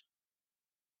coach.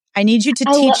 I need you to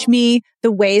teach me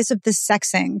the ways of the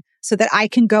sexing so that I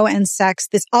can go and sex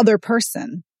this other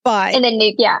person. But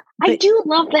I do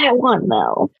love that one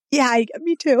though. Yeah,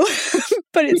 me too.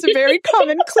 But it's a very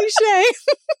common cliche.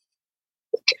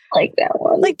 Like that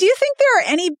one. Like, do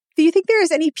you think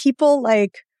there's any people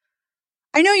like,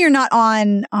 I know you're not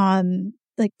on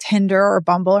like Tinder or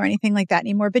Bumble or anything like that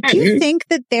anymore, but do you think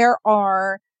that there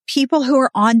are people who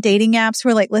are on dating apps who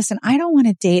are like, listen, I don't want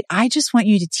to date. I just want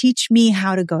you to teach me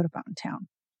how to go to Bone Town.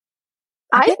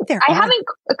 I haven't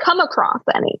come across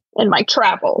any in my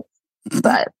travels,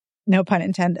 but no pun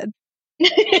intended.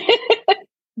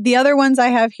 The other ones I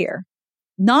have here,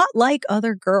 not like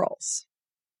other girls.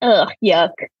 Ugh,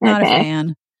 yuck. Not a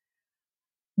fan.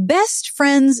 Best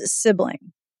friend's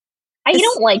sibling. I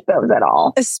don't like those at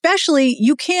all. Especially,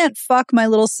 you can't fuck my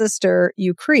little sister,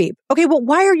 you creep. Okay, well,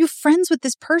 why are you friends with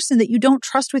this person that you don't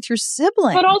trust with your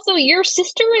sibling? But also, your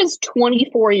sister is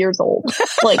 24 years old.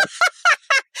 Like,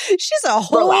 she's a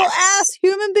whole ass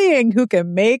human being who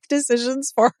can make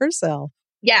decisions for herself.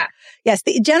 Yeah. Yes,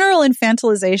 the general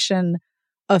infantilization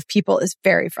of people is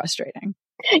very frustrating.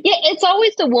 Yeah, it's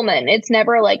always the woman. It's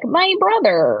never like my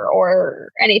brother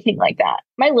or anything like that.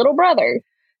 My little brother.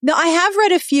 No, I have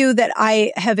read a few that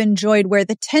I have enjoyed where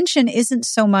the tension isn't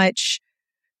so much,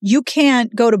 you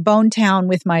can't go to Bone Town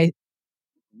with my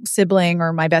sibling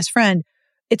or my best friend.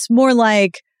 It's more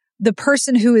like the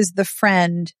person who is the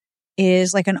friend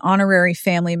is like an honorary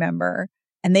family member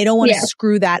and they don't want to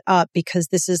screw that up because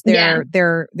this is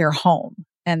their home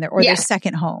and their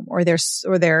second home or their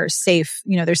safe,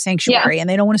 their sanctuary, and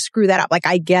they don't want to screw that up. Like,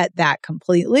 I get that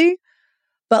completely.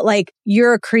 But like,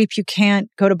 you're a creep. You can't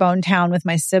go to Bone Town with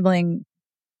my sibling,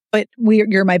 but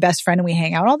you're my best friend and we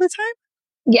hang out all the time.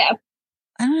 Yeah.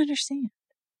 I don't understand.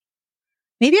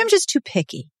 Maybe I'm just too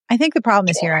picky. I think the problem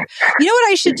is here. You know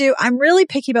what I should do? I'm really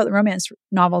picky about the romance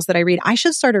novels that I read. I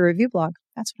should start a review blog.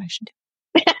 That's what I should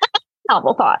do.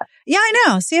 Novel thought. Yeah, I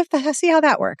know. See how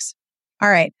that works. All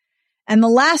right. And the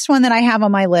last one that I have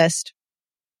on my list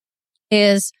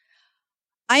is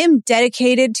I am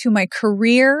dedicated to my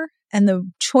career and the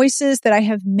choices that I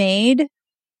have made,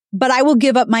 but I will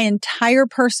give up my entire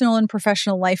personal and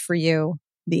professional life for you.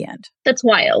 The end. That's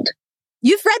wild.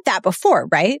 You've read that before,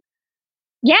 right?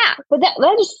 Yeah, but that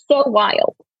is so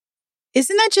wild.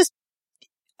 Isn't that just,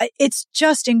 it's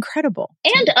just incredible.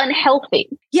 And unhealthy.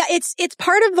 Yeah, it's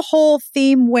part of the whole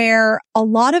theme where a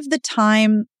lot of the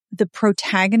time the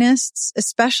protagonists,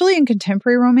 especially in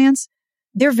contemporary romance,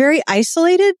 they're very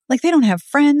isolated. Like they don't have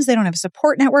friends, they don't have a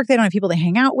support network, they don't have people to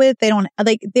hang out with,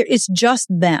 it's just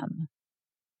them.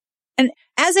 And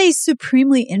as a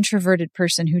supremely introverted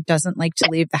person who doesn't like to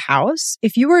leave the house,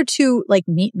 if you were to like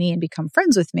meet me and become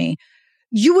friends with me,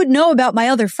 you would know about my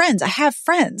other friends. I have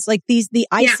friends. Like the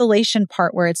isolation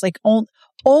part where it's like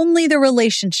only the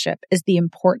relationship is the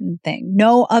important thing.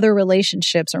 No other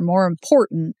relationships are more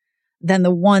important than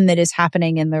the one that is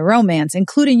happening in the romance,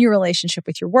 including your relationship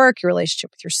with your work, your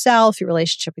relationship with yourself, your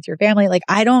relationship with your family. Like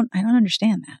I don't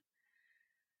understand that.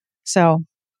 So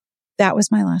that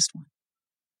was my last one.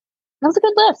 That was a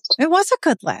good list. It was a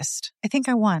good list. I think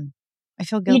I won. I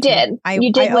feel guilty. You did.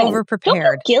 You did win. Overprepared. Don't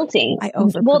feel guilty. I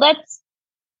overprepared. Well, that's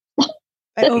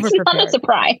not a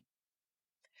surprise.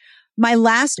 My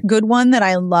last good one that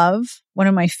I love, one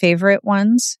of my favorite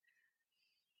ones,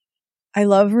 I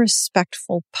love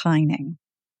respectful pining.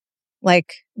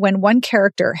 Like when one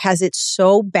character has it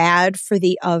so bad for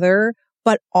the other,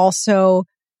 but also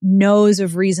knows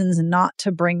of reasons not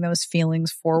to bring those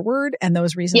feelings forward, and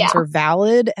those reasons are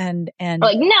valid, and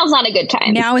like now's not a good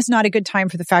time. Now is not a good time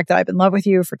for the fact that I've been in love with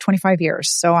you for 25 years.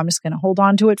 So I'm just going to hold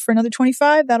on to it for another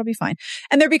 25. That'll be fine.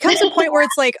 And there becomes a point where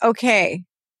it's like, okay,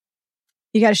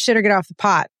 you got to shit or get off the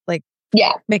pot. Like,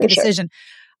 make a decision.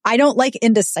 Sure. I don't like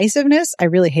indecisiveness. I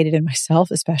really hate it in myself,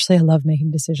 especially. I love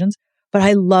making decisions, but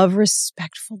I love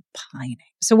respectful pining.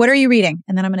 So what are you reading?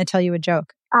 And then I'm going to tell you a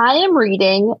joke. I am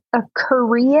reading a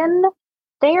Korean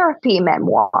therapy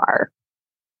memoir.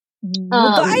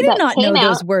 I did not know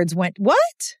those words went. What?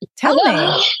 Tell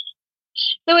me.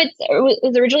 So it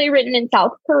was originally written in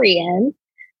South Korean.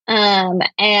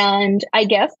 And I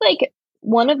guess like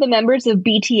one of the members of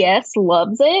BTS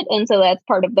loves it. And so that's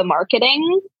part of the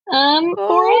marketing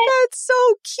for it. That's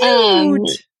so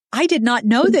cute. I did not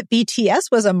know that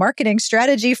BTS was a marketing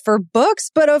strategy for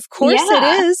books, but of course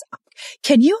it is.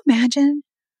 Can you imagine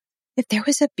if there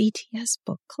was a BTS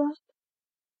book club?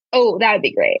 Oh, that would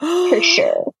be great. For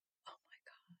sure.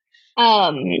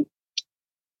 Oh my gosh.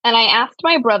 And I asked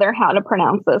my brother how to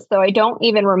pronounce this, so I don't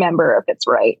even remember if it's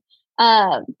right.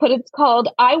 But it's called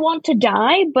I Want to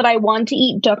Die, But I Want to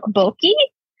Eat Tteokbokki,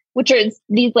 which are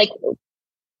these like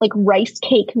rice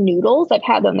cake noodles. I've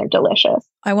had them. They're delicious.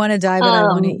 I want to die, but I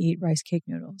want to eat rice cake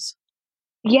noodles.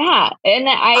 Yeah. And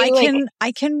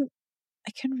I can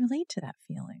relate to that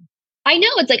feeling. I know.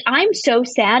 It's like, I'm so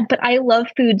sad, but I love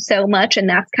food so much. And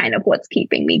that's kind of what's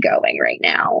keeping me going right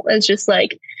now. It's just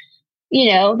like,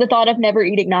 the thought of never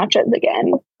eating nachos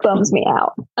again bums me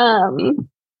out.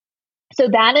 So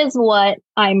that is what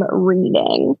I'm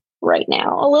reading right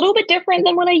now. A little bit different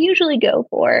than what I usually go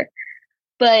for.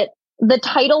 But the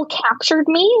title captured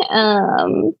me.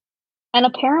 And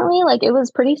apparently, like, it was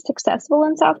pretty successful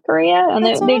in South Korea. And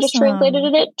they just translated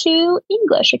it to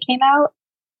English. It came out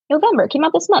November. It came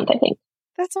out this month, I think.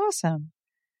 That's awesome.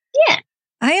 Yeah.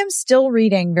 I am still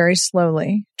reading very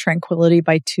slowly Tranquility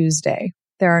by Tuesday.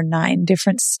 There are 9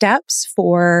 different steps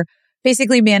for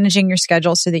basically managing your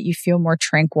schedule so that you feel more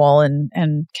tranquil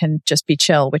and can just be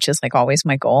chill, which is like always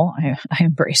my goal. I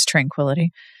embrace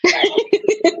tranquility.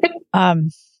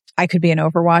 I could be an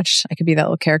Overwatch. I could be that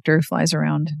little character who flies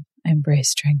around. I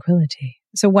embrace tranquility.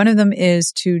 So one of them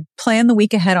is to plan the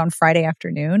week ahead on Friday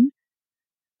afternoon.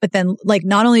 But then like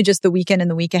not only just the weekend and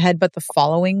the week ahead, but the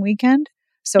following weekend.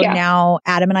 So now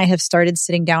Adam and I have started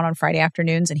sitting down on Friday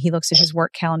afternoons, and he looks at his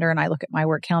work calendar and I look at my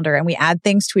work calendar, and we add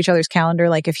things to each other's calendar.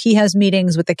 Like if he has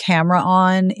meetings with the camera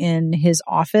on in his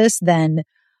office, then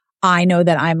I know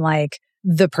that I'm like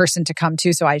the person to come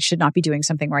to. So I should not be doing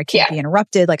something where I can't be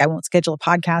interrupted. Like I won't schedule a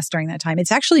podcast during that time.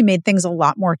 It's actually made things a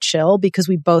lot more chill because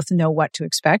we both know what to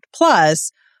expect.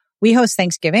 Plus we host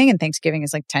Thanksgiving, and Thanksgiving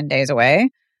is like 10 days away.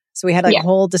 So we had like a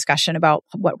whole discussion about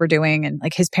what we're doing, and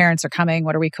like his parents are coming.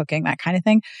 What are we cooking? That kind of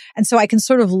thing. And so I can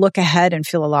sort of look ahead and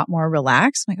feel a lot more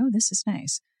relaxed. I'm like, oh, this is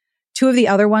nice. 2 of the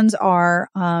other ones are,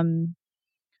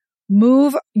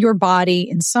 move your body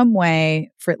in some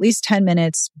way for at least 10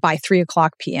 minutes by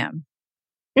 3:00 p.m.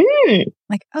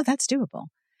 Like, oh, that's doable.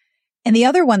 And the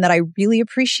other one that I really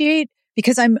appreciate,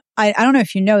 because I don't know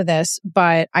if you know this,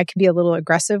 but I can be a little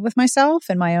aggressive with myself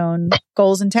and my own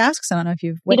goals and tasks. I don't know if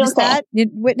you've witnessed that. You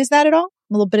witnessed that at all?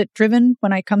 I'm a little bit driven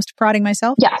when it comes to prodding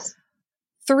myself. Yes.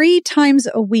 3 times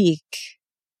a week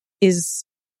is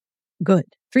good.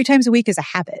 3 times a week is a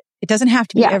habit. It doesn't have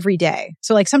to be every day.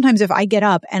 So like sometimes if I get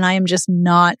up and I am just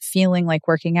not feeling like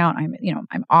working out, I'm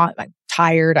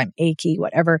tired, I'm achy,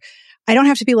 whatever. I don't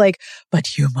have to be like,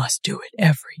 but you must do it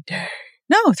every day.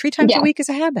 No, 3 times a week is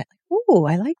a habit. Ooh,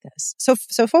 I like this. So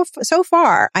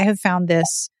far, I have found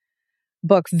this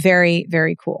book very,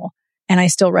 very cool. And I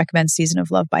still recommend Season of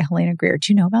Love by Helena Greer.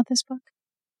 Do you know about this book?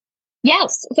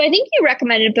 Yes. So I think you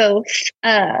recommended both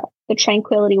The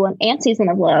Tranquility one and Season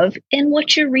of Love in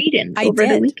what you're reading over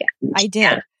the weekend. I did.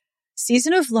 Yeah.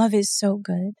 Season of Love is so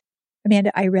good.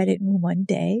 Amanda, I read it in one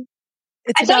day.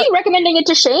 I saw you recommending it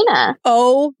to Shayna.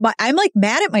 Oh, I'm like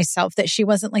mad at myself that she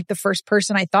wasn't like the first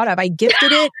person I thought of. I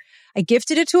gifted it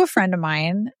to a friend of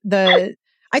mine. I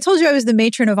told you I was the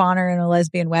matron of honor in a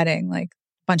lesbian wedding like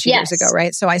a bunch of years ago,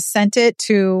 right? So I sent it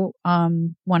to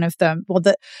one of them. Well,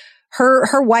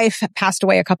 her wife passed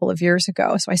away a couple of years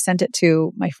ago. So I sent it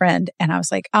to my friend and I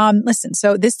was like, listen,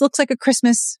 so this looks like a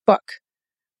Christmas book,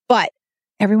 but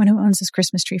everyone who owns this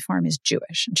Christmas tree farm is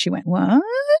Jewish. And she went, what?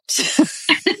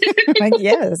 Like,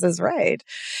 yes, that's right.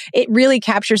 It really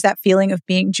captures that feeling of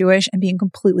being Jewish and being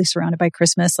completely surrounded by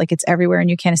Christmas. Like it's everywhere and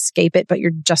you can't escape it, but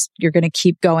you're going to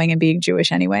keep going and being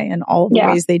Jewish anyway. And all of the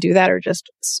ways they do that are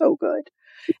just so good.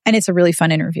 And it's a really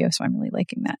fun interview. So I'm really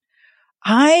liking that.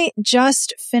 I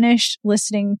just finished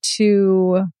listening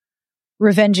to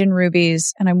Revenge in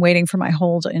Rubies and I'm waiting for my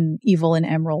hold in Evil in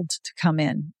Emerald to come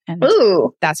in. And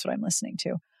that's what I'm listening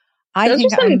to. Those are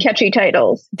some catchy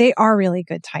titles. They are really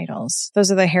good titles. Those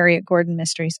are the Harriet Gordon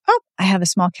mysteries. Oh, I have a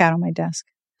small cat on my desk.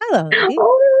 Hello, lady.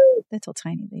 Little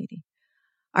tiny lady.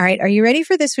 All right. Are you ready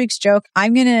for this week's joke?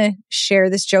 I'm going to share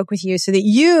this joke with you so that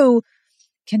you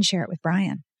can share it with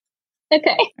Brian.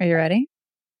 Okay. Are you ready?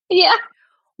 Yeah.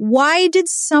 Why did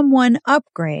someone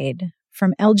upgrade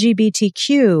from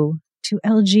LGBTQ to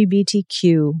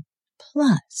LGBTQ+?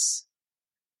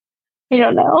 I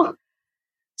don't know.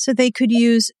 So they could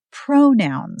use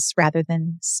pronouns rather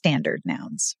than standard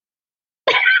nouns.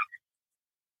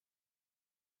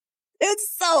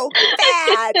 It's so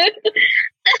bad.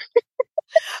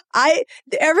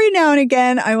 Every now and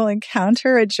again, I will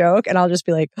encounter a joke and I'll just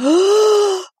be like,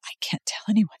 oh, I can't tell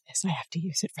anyone this. I have to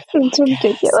use it for the podcast. It's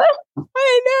ridiculous.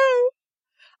 I know.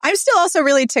 I'm still also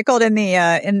really tickled in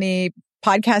the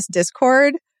podcast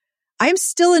Discord. I'm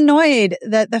still annoyed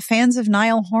that the fans of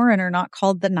Niall Horan are not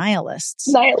called the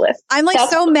Nihilists. I'm like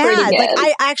so mad. Like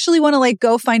I actually want to like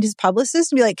go find his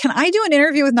publicist and be like, can I do an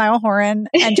interview with Niall Horan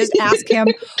and just ask him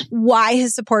why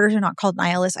his supporters are not called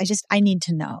Nihilists? I need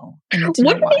to know. What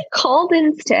are they called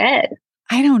instead?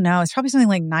 I don't know. It's probably something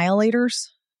like Nihilators,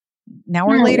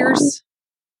 Nowerlators,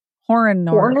 Horny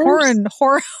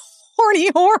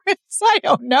Horns. I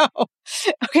don't know.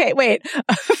 Okay, wait.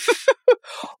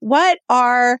 What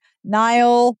are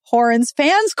Niall Horan's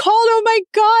fans called? Oh my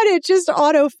God, it just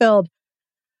autofilled.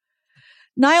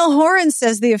 Niall Horan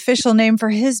says the official name for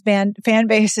his fan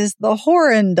base is the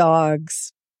Horan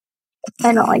Dogs.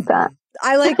 I don't like that.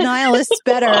 I like Nihilists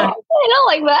better. I don't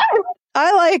like that.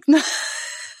 I like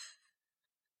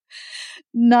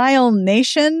Nihil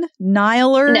Nation?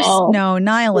 Nihilers? No,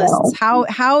 Nihilists. No.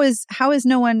 How is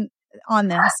no one on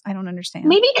this? I don't understand.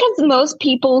 Maybe because most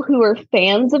people who are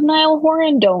fans of Niall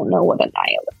Horan don't know what a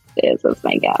nihilist is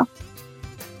my guess.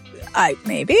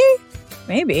 Maybe.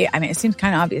 I mean, it seems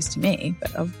kind of obvious to me,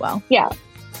 but oh well. Yeah.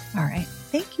 All right.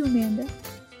 Thank you, Amanda.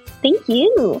 Thank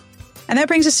you. And that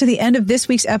brings us to the end of this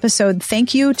week's episode.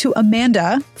 Thank you to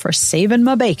Amanda for saving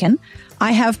my bacon.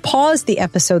 I have paused the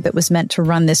episode that was meant to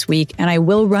run this week, and I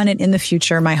will run it in the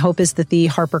future. My hope is that the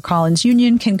HarperCollins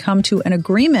Union can come to an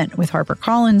agreement with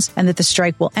HarperCollins and that the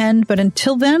strike will end. But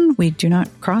until then, we do not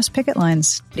cross picket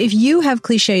lines. If you have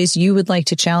cliches you would like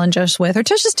to challenge us with, or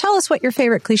just tell us what your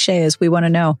favorite cliche is, we want to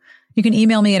know. You can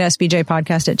email me at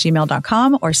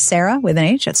sbjpodcast@gmail.com or Sarah with an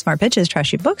H at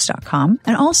smartbitchestrashybooks.com.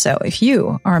 And also, if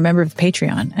you are a member of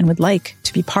Patreon and would like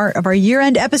to be part of our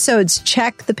year-end episodes,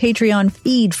 check the Patreon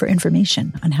feed for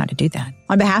information on how to do that.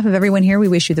 On behalf of everyone here, we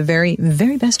wish you the very,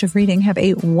 very best of reading. Have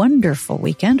a wonderful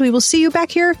weekend. We will see you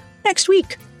back here next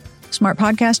week. Smart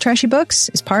Podcast Trashy Books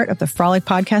is part of the Frolic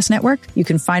Podcast Network. You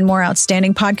can find more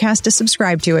outstanding podcasts to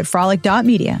subscribe to at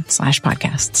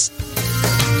frolic.media/podcasts.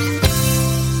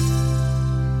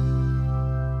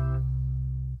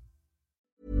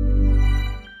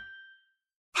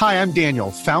 Hi, I'm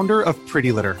Daniel, founder of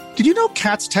Pretty Litter. Did you know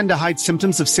cats tend to hide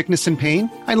symptoms of sickness and pain?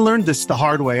 I learned this the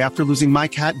hard way after losing my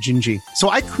cat, Gingy. So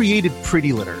I created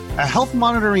Pretty Litter, a health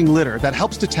monitoring litter that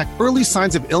helps detect early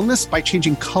signs of illness by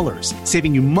changing colors,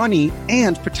 saving you money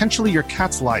and potentially your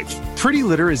cat's life. Pretty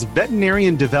Litter is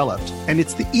veterinarian developed, and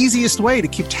it's the easiest way to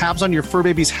keep tabs on your fur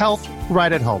baby's health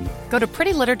right at home. Go to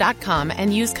prettylitter.com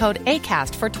and use code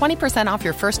ACAST for 20% off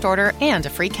your first order and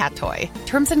a free cat toy.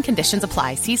 Terms and conditions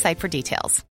apply. See site for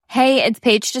details. Hey, it's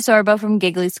Paige DeSorbo from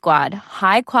Giggly Squad.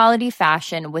 High quality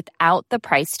fashion without the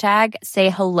price tag. Say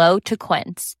hello to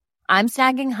Quince. I'm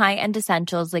snagging high-end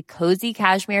essentials like cozy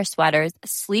cashmere sweaters,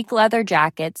 sleek leather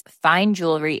jackets, fine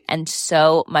jewelry, and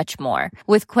so much more.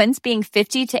 With Quince being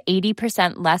 50 to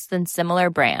 80% less than similar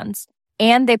brands.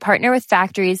 And they partner with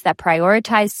factories that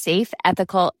prioritize safe,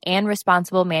 ethical, and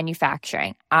responsible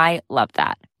manufacturing. I love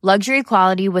that. Luxury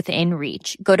quality within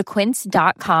reach. Go to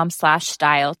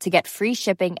quince.com/style to get free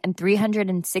shipping and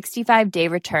 365-day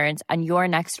returns on your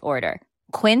next order.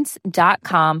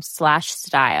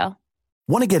 Quince.com/style.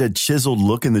 Want to get a chiseled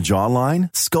look in the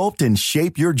jawline? Sculpt and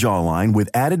shape your jawline with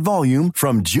added volume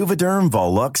from Juvederm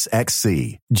Volux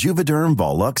XC. Juvederm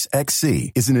Volux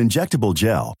XC is an injectable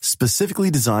gel specifically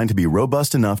designed to be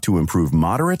robust enough to improve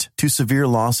moderate to severe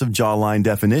loss of jawline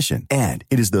definition. And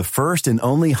it is the first and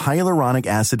only hyaluronic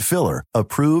acid filler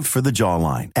approved for the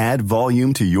jawline. Add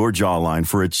volume to your jawline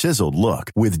for a chiseled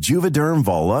look with Juvederm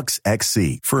Volux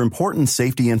XC. For important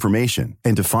safety information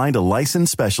and to find a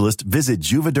licensed specialist, visit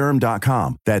Juvederm.com.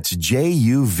 That's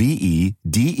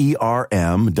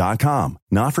Juvederm.com.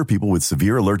 Not for people with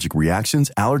severe allergic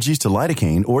reactions, allergies to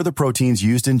lidocaine, or the proteins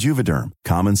used in Juvederm.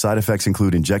 Common side effects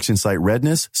include injection site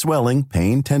redness, swelling,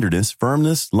 pain, tenderness,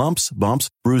 firmness, lumps, bumps,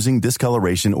 bruising,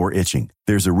 discoloration, or itching.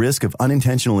 There's a risk of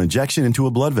unintentional injection into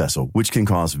a blood vessel, which can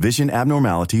cause vision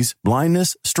abnormalities,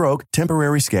 blindness, stroke,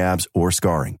 temporary scabs, or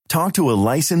scarring. Talk to a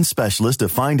licensed specialist to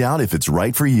find out if it's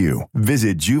right for you.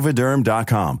 Visit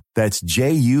Juvederm.com. That's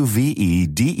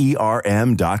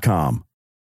Juvederm.com.